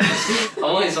phone? I'm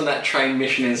always on that train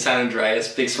mission in San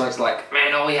Andreas. Big Smoke's like,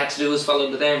 man, all we had to do was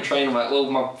follow the damn train. I'm like, well,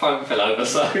 my phone fell over,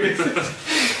 so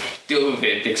deal with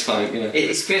it, Big Smoke, you know.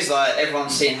 It feels like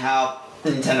everyone's seeing how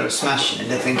Nintendo was smashing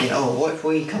and they're thinking, oh, what if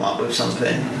we come up with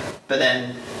something? But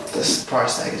then there's the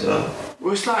price tag as well.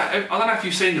 Well, it's like, I don't know if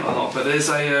you've seen it or not, but there's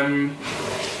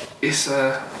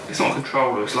it's not a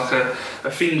controller, it's like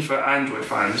a thing for Android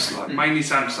phones, like mainly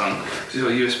Samsung, because it's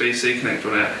got a USB-C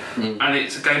connector on it, and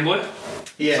it's a Game Boy.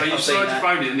 Yeah, so you I've seen slide your that.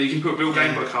 phone in and you can put real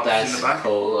Game Boy cartridges in the That's back.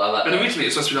 cool, I like And that. originally it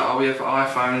was supposed to be like, oh yeah, for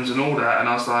iPhones and all that, and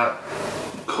I was like,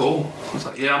 cool. I was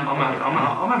like, yeah,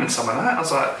 I'm having some of that. I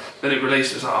was like, then it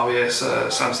released, it was like, oh yes,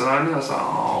 Samsung only. I was like,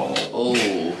 oh. Oh.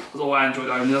 It was all Android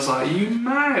only. I was like, are you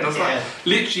mad? I was like,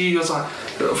 literally, I was like,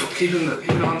 keeping it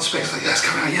on specs, like, yeah, it's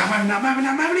coming out, yeah, I'm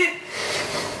having it.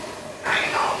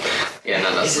 Yeah, no,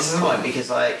 It's that's just annoying because,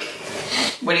 like,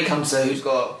 when it comes to who's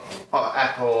got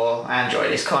Apple or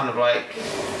Android, it's kind of like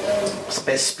it's a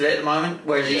bit split at the moment,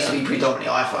 whereas it used to be predominantly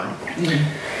iPhone.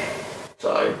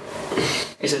 So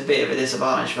it's a bit of a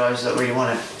disadvantage for those that really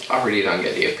want it. I really don't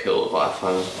get the appeal of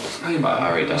iPhone. Hey, man, I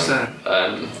really don't.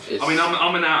 I mean,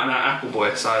 I'm an out and out Apple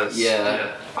boy, so it's,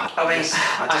 Yeah. I mean,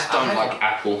 I just don't like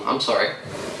Apple. I'm sorry.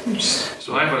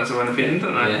 So everyone has their own opinion,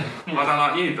 don't they? Yeah. I don't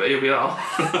like you, but here we are.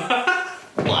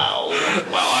 wow.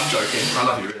 Well, I'm joking. I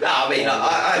love you, really. No, I mean,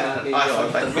 I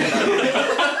iPhone back.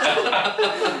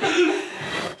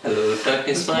 Hello,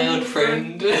 darkness, my old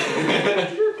friend. No,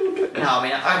 I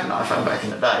mean, I had an iPhone back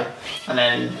in the day, and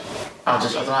then I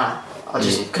don't know. I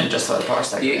just couldn't justify the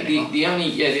price tag. The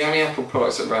only Apple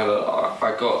products that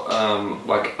I got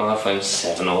like an iPhone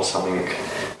 7 or something.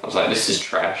 I was like, this is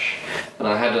trash. And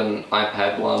I had an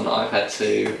iPad 1, iPad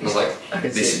 2, and I was like,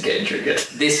 this is getting triggered.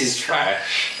 this is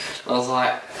trash. I was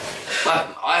like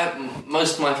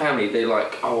most of my family, they're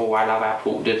like, oh, I love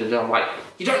Apple. Da, da, da. I'm like,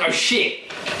 you don't know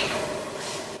shit.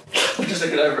 I'm just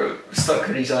looking over at Stock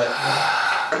and he's like,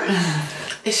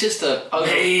 It's just a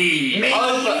Hey!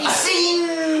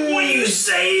 amazing. What are you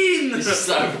saying? It's just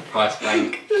an overpriced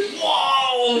blank.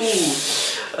 Whoa!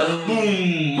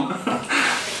 Boom!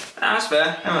 That's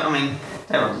fair. I mean,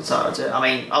 everyone's entitled to it. I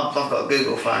mean, I've got a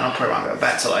Google phone. I probably won't go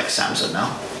back to like Samsung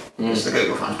now. Because the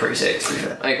Google phone's pretty sick, to be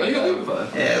fair. There you go.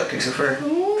 Yeah, got Pixel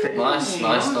 3. Nice. Do you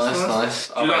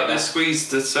like the squeeze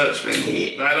the search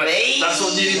thing? Yeah. That's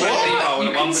what nearly made me What?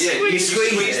 You can you squeeze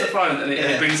squeeze the it. phone and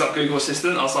it brings up Google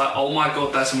Assistant. I was like, oh my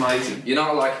god, that's amazing. You know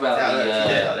what I like about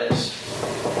Yeah, that is.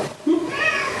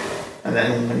 And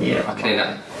then when you I can hear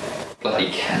that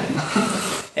bloody cannon.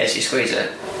 yeah, so you squeeze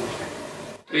it,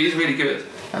 It is really good.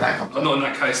 and that comes Not in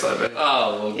that case though, but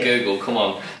Oh, well, Yeah. Google, come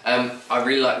on. I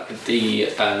really like the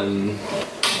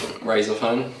Razer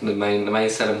phone. The main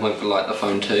selling point for like the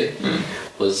phone 2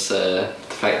 was the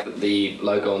fact that the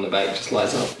logo on the back just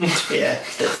lights up. Yeah,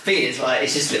 the thing is, like,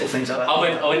 it's just little things like that. I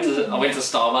went to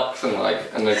Starbucks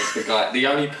and the guy, the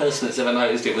only person that's ever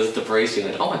noticed it was the barista. He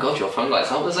went, oh my god, your phone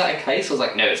lights up. Was that a case? I was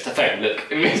like, no, it's the phone. Look,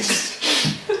 it's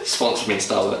just sponsored me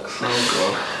Starbucks.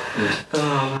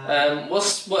 oh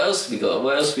What else have we got?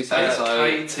 What else have we say? god.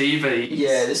 8K TV.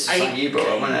 Yeah, this is something you brought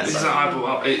up, wasn't it? This is something I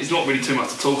brought up. It's not really too much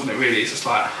to talk on it really. It's just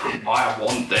like I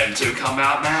want them to come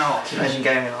out now. Imagine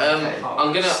gaming on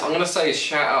I'm gonna say a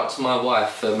shout out to my wife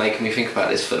for making me think about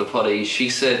this for the poddy. She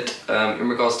said in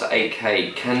regards to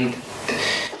 8K,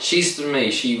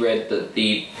 she read that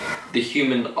the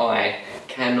human eye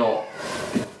cannot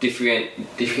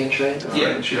differentiate.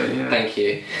 Yeah. Thank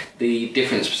you. The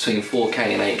difference between 4K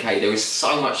and 8K. There is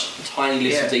so much tiny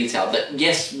little Yeah. detail that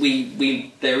yes,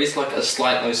 we there is like a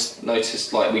slight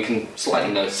notice, like we can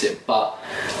slightly notice it, but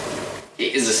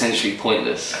it is essentially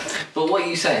pointless. But what are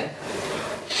you saying?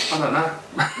 I don't know.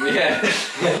 Yeah,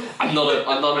 I'm not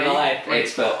an eye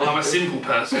expert. I'm a simple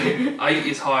person. 8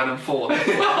 is higher than 4.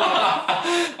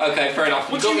 Okay, fair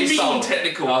enough. What You do got you me mean sold.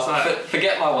 technical? It's like,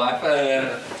 Forget my wife.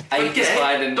 8 is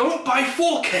higher than. don't buy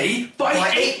 4K, buy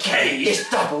 8K. It's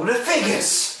double the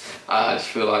figures. I just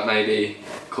feel like maybe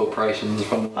corporations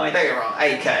from. I mean, don't get me wrong,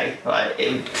 8K,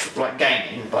 like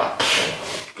gaming, but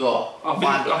God.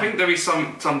 I think there is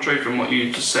some truth in what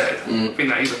you just said. I think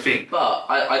that is a thing. But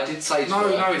I did say to her,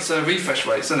 No, it's a refresh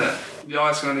rate, isn't it? The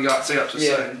eyes can only go up to a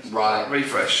certain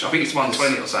refresh. I think it's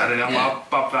 120 or something, and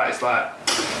above that it's like,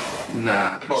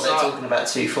 nah. What, they're talking about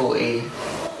 240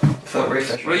 for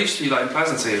refresh Well, it rate? used to be like in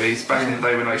Plasma TVs back in the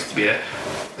day when I used to be a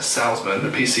salesman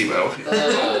at PC World.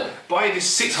 Buy this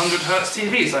 600 hertz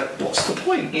TV. It's like, what's the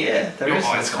point? Yeah, there Your is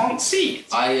eyes something. can't see it.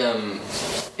 I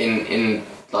in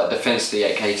like defence of the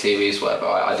 8K TVs, whatever,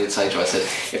 I did say to her, I said,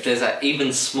 if there's that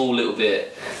even small little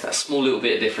bit of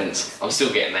difference, I'm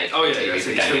still getting 8K Oh yeah, TV yeah, for so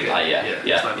you gaming. still get, Like,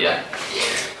 yeah.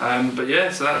 But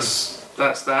yeah, so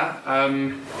that's that.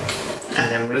 And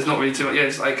then There's not really too much. Yeah,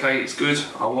 it's 8K. It's good.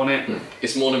 I want it.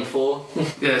 It's more than 4.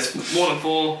 Yeah, it's more than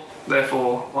 4.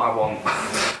 Therefore, I want.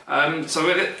 So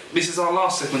this is our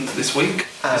last segment for this week.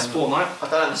 This fortnight. I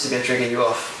don't know if this is going to trigger you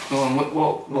off. Go on,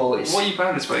 what are you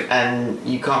playing this week? And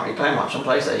you can't really play much on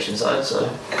PlayStation side, so...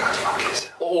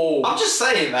 Oh, I'm just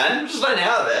saying, man. I'm just letting it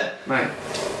out there. Mate,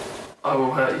 I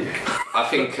will hurt you. I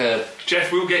think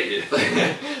Jeff will get you.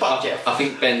 Fuck Jeff. I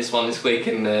think Ben's won this week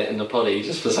in the poddy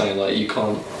just for saying like you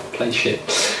can't play shit.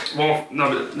 Well, no,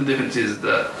 but the difference is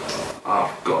that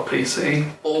I've got a PC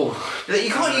Oh, You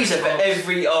can't use it for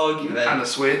every argument. and a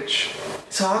Switch.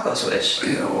 So I got a Switch.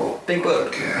 You know what? Big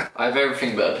book. Yeah. I have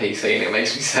everything but a PC and it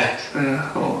makes me sad.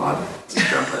 Yeah. Well, I'll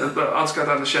just go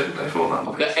down the shed and play Fortnite.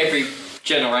 I've got every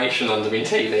generation under my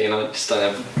TV and I just don't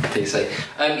have a PC.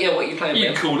 Yeah, what are you playing, You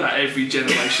Ben? call that every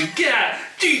generation? Get out!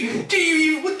 Do you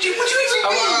even? What do you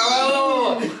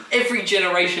even mean? Every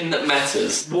generation that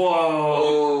matters.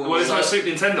 Whoa! Well, there's no so- Super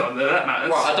Nintendo on there. That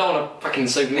matters. Right, I don't want a fucking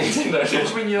Super Nintendo. What do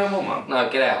you mean you don't want one? No,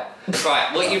 get out.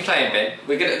 Right, what are you playing, Ben?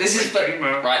 We're gonna. This is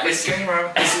right. This is.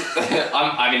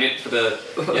 I'm in it for the.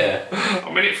 Yeah.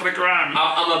 I'm in it for the gram.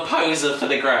 I'm a poser for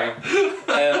the gram.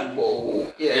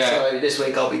 Yeah. So this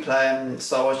week I'll be playing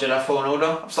Star Wars Jedi Fallen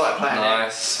Order. I've started playing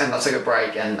Nice. it, and I took a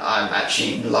break, and I'm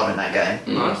actually loving that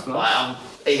game. Nice. Like,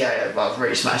 EA have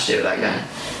really smashed it with that game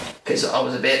because I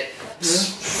was a bit.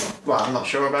 Well, I'm not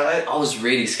sure about it. I was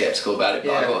really sceptical about it,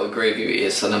 but I Yeah. got to agree with you.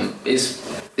 It's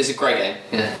a great game.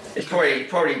 Yeah. It's probably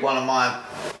one of my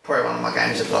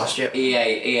games of last year.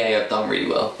 EA have done really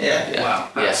well. Yeah. Wow.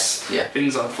 Yes. Yeah.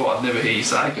 Things I thought I'd never hear you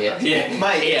say. Yeah.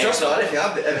 Mate, EA trust me, have I don't think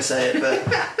I'd ever say it, but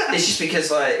it's just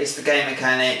because like it's the game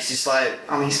mechanics. It's like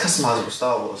it's customizable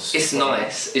Star Wars. It's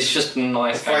nice. It's just a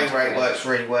nice. The frame game. rate works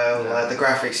really well. Like, the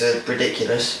graphics are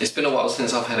ridiculous. It's been a while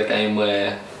since I've had a game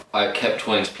where I kept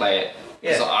wanting to play it.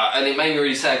 Yeah. And it made me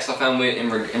really sad because I found in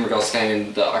regards to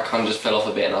gaming that I kind of just fell off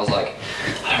a bit and I was like,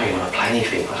 I don't really want to play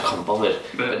anything, I can't be bothered.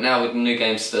 But now with new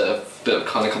games that have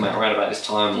kind of come out around about this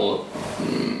time or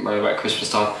around about Christmas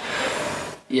time,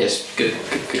 yes, good.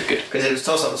 Because it was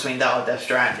toss up between that or Death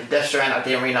Stranding. Death Stranding I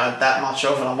didn't really know that much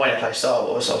of, and I wanted to play Star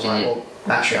Wars, so I was like, well,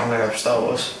 naturally I'm going to go for Star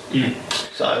Wars.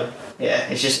 So, yeah,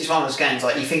 it's one of those games,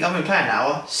 like, you think I'm going to play an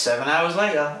hour, 7 hours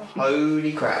later,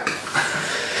 holy crap.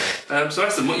 So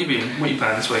Aston, what you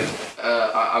playing this week?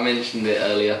 I mentioned it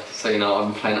earlier, so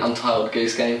I'm playing Untitled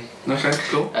Goose Game. Okay,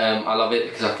 cool. I love it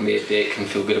because I can be a dick and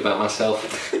feel good about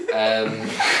myself.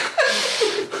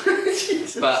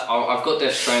 But I've got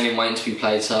Death Stranding waiting to be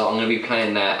played, so I'm going to be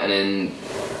playing that, and then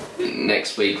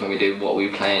next week when we do what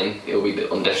we're playing, it'll be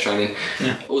on Death Stranding.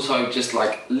 Yeah. Also, just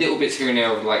like little bits here and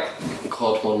there of like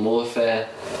COD Modern Warfare.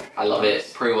 I love it.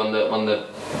 Probably one of the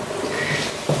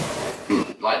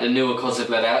like the newer CODs they've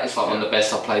let out. It's like one of the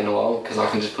best I've played in a while because I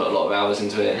can just put a lot of hours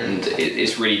into it, and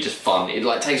it's really just fun. It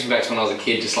like takes me back to when I was a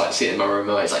kid, just like sitting in my room.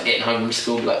 It's like getting home from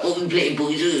school, be like, "Oh, we playing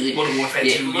boys." Modern Warfare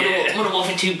 2, Modern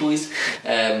Warfare 2, boys.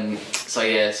 COD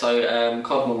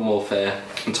Modern Warfare,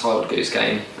 Untitled Goose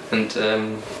Game, and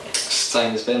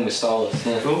same as Ben with Star Wars.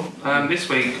 Yeah. Cool. This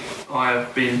week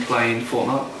I've been playing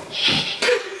Fortnite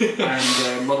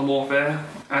and Modern Warfare,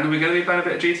 and we're going to be playing a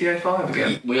bit of GTA 5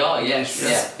 again. We are, yes.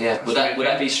 Yeah. Would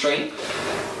that be streamed?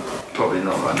 Probably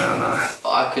not right now, no.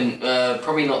 I can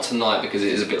probably not tonight because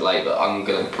it is a bit late, but I'm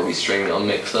gonna probably stream it on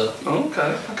Mixer. Oh,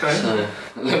 okay. So,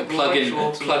 plug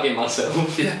in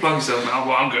myself. Yeah, plug yourself now.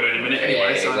 Well, I'm going in a minute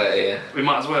anyway, Yeah, so exactly, yeah. we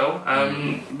might as well. I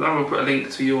will put a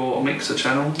link to your Mixer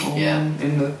channel in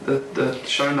the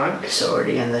show notes. It's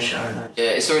already in the show notes.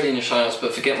 Yeah, it's already in the show notes,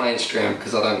 but forget my Instagram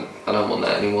because I don't want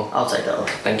that anymore. I'll take that off.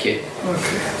 Thank you.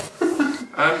 Okay.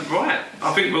 Right,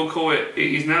 I think we'll call it.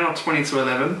 It is now 20 to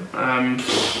 11. I've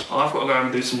got to go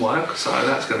and do some work, so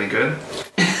that's going to be good.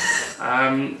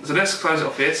 So let's close it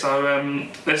off here. So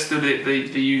let's do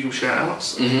the usual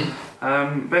shout-outs.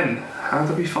 Ben,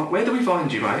 where do we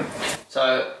find you, mate?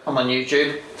 So I'm on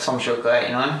YouTube,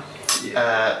 SomShulker89.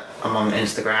 I'm on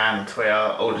Instagram, Twitter,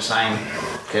 all the same.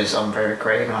 because I'm very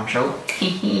creative and I'm short.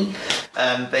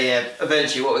 But yeah,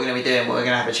 eventually what we're going to be doing, we're going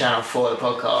to have a channel for the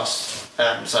podcast.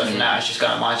 So for now, it's just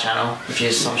going to my channel, which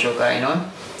is Tom Short 89,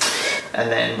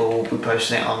 and then we'll be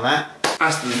posting it on that.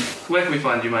 Aston, where can we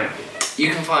find you, mate? You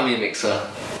can find me at Mixer.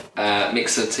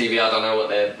 Mixer TV, I don't know what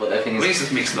their thing is.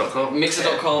 Mixer's Mixer.com.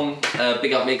 Mixer.com,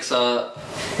 big up Mixer.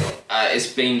 It's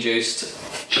Bean Juiced.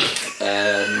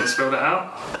 Let's spell that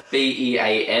out.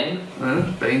 BEAN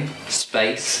Bean.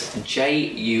 space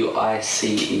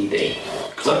JUICED.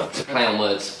 Cool. To play on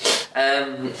words.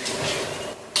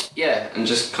 Yeah, and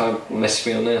just kind of message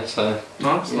me on there. So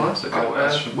Nice.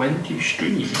 Okay. When do you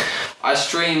stream? I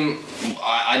stream.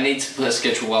 I need to put a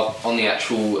schedule up on the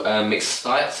actual Mixer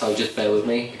site, so just bear with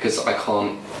me because I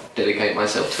can't dedicate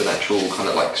myself to an actual kind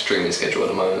of like streaming schedule at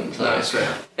the moment. So No, that's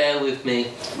fair. bear with me.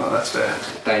 No, that's fair.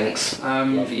 Thanks.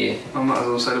 Love you. I might as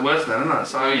well say the words then, isn't I?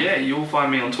 So yeah, you'll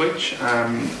find me on Twitch.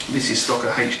 This is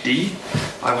Stocker HD.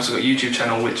 I've also got a YouTube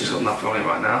channel which has got nothing on it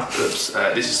right now. This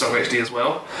is Stocker HD as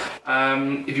well.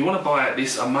 If you want to buy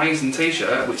this amazing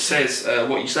T-shirt which says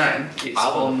what you're saying, it's I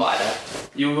want on. to buy that.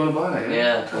 You want to buy that?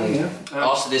 Yeah. Okay, yeah.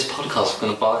 After this podcast, I'm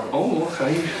going to buy it. Oh,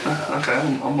 okay. Okay,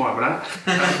 I'm alright with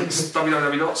that. It's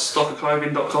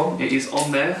www.stockerclothing.com. It is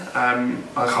on there.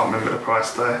 I can't remember the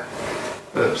price there.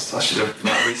 Oops, I should have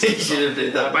researched. You should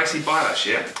have done that. Basically, buy that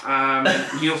shit.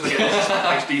 You can also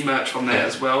get HD merch from there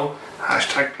as well.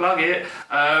 Hashtag plug it.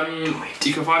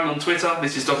 You can find me on Twitter.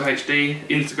 This is Stocker HD.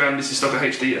 Instagram. This is Stocker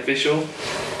HD official.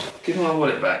 Give me my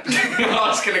wallet back. I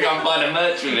was going to go and buy the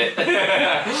merch with it.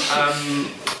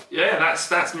 Yeah,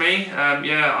 that's me.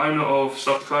 Owner of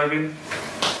Stocker Clothing.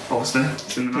 Obviously,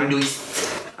 it's in the name.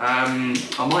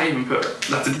 I might even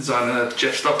have to design a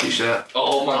Jeff Stockley shirt.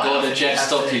 Oh my god, a Jeff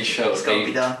Stockley shirt. It's got to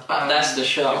be done. That's the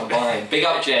shirt I'm buying. Big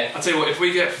up, Jeff. I'll tell you what, if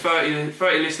we get 30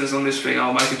 listeners on this thing,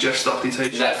 I'll make a Jeff Stockley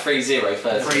t-shirt. Is that 3-0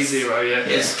 first? 3-0, yeah.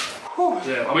 Yes.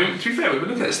 Yeah, I mean, to be fair, we've been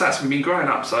looking at the stats, we've been growing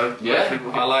up, so... Yeah,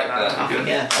 hopefully we'll I like get that. Good.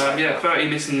 Yeah. 30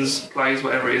 listens, plays,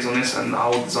 whatever it is on this, and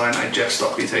I'll design a Jeff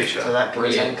Stockley t-shirt. So that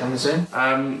Brilliant. coming soon.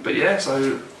 But yeah,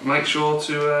 so make sure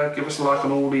to give us a like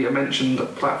on all the mentioned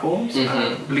platforms.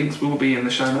 Links will be in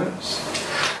the show notes.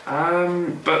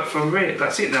 But for me,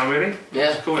 that's it now, really.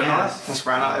 Yeah. Call it nice. Let's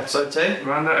round out episode 2.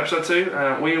 Round out episode 2.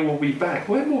 We will be back.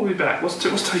 When will we be back? What's 2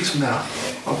 weeks from now?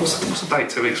 What's the date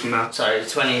 2 weeks from now? So the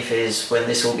 20th is when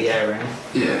this will be airing.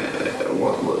 Yeah.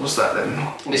 What's that then?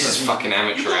 This is fucking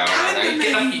amateur hour. Get the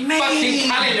fucking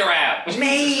calendar out.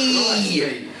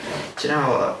 Me! Do you know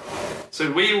what? So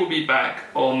we will be back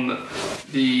on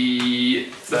the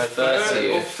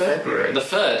 3rd of February. The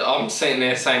 3rd. I'm sitting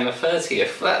there saying the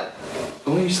 30th. That.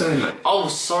 What are you saying, mate? Oh,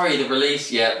 sorry, the release.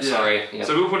 Yeah, sorry. Yeah.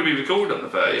 So we'll probably be recorded on the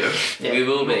 30th. Yeah. We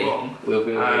will be. Not wrong. We'll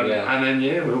be. Yeah. And then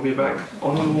we'll be back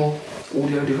on your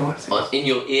audio devices. In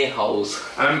your ear holes.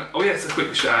 It's a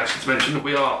quick shout actually to mention that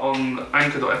we are on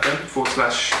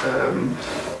anchor.fm/.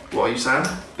 What are you saying?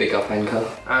 Big up Anchor.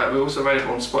 We're also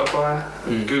available on Spotify,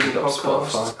 Google Big up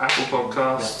Podcasts, Spotify. Apple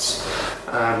Podcasts.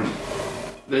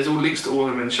 There's all links to all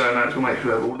of them in the show notes. We'll make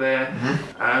sure they're all there.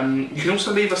 You can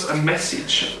also leave us a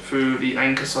message through the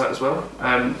Anchor site as well.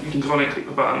 You can go on it, click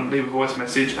the button, leave a voice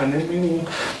message, and then we will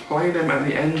play them at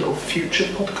the end of future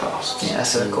podcasts. Yeah,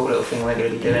 that's a cool little thing we're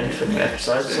going to be doing for new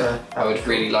episodes. So I would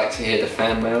really like to hear the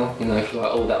fan mail. You know, if you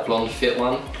like all that blonde fit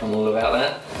one, I'm all about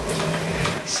that.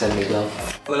 Send me love.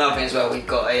 well, another thing as well, we've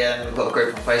got a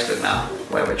group on Facebook now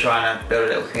where we're trying to build a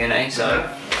little community. So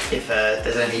if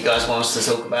there's anything you guys want us to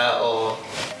talk about, or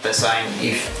there's something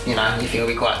you think will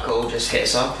be quite cool, just hit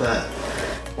us up.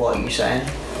 What are you saying?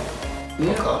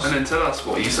 Podcast. And then tell us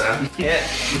what you saying. Yeah,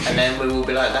 and then we will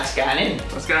be like, that's going in.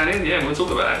 That's going in, yeah, and we'll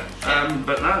talk about it.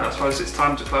 But no, I suppose it's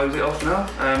time to close it off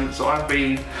now. So I've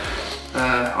been,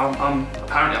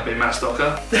 I've been Matt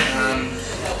Stocker.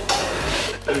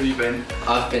 Who have you been?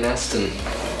 I've been Aston.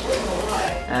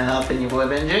 And I've been your boy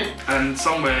Benji. And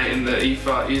somewhere in the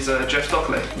ether is Jeff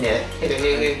Stockley. Yeah,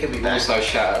 he'll be back. Also,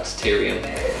 shout out to Tyrion.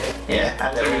 Yeah,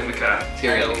 and Tyrion the cat. a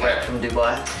Tyrion little the rep cat. from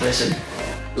Dubai. Listen.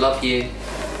 Love you.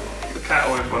 The cat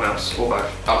or everyone else, or both?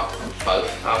 Oh,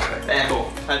 both. Okay, Yeah. cool.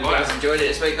 Hope you guys enjoyed it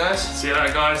this week, guys. See you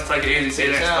later, guys. Take it easy. See you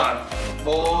Peace next out. time.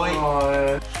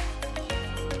 Bye. Bye.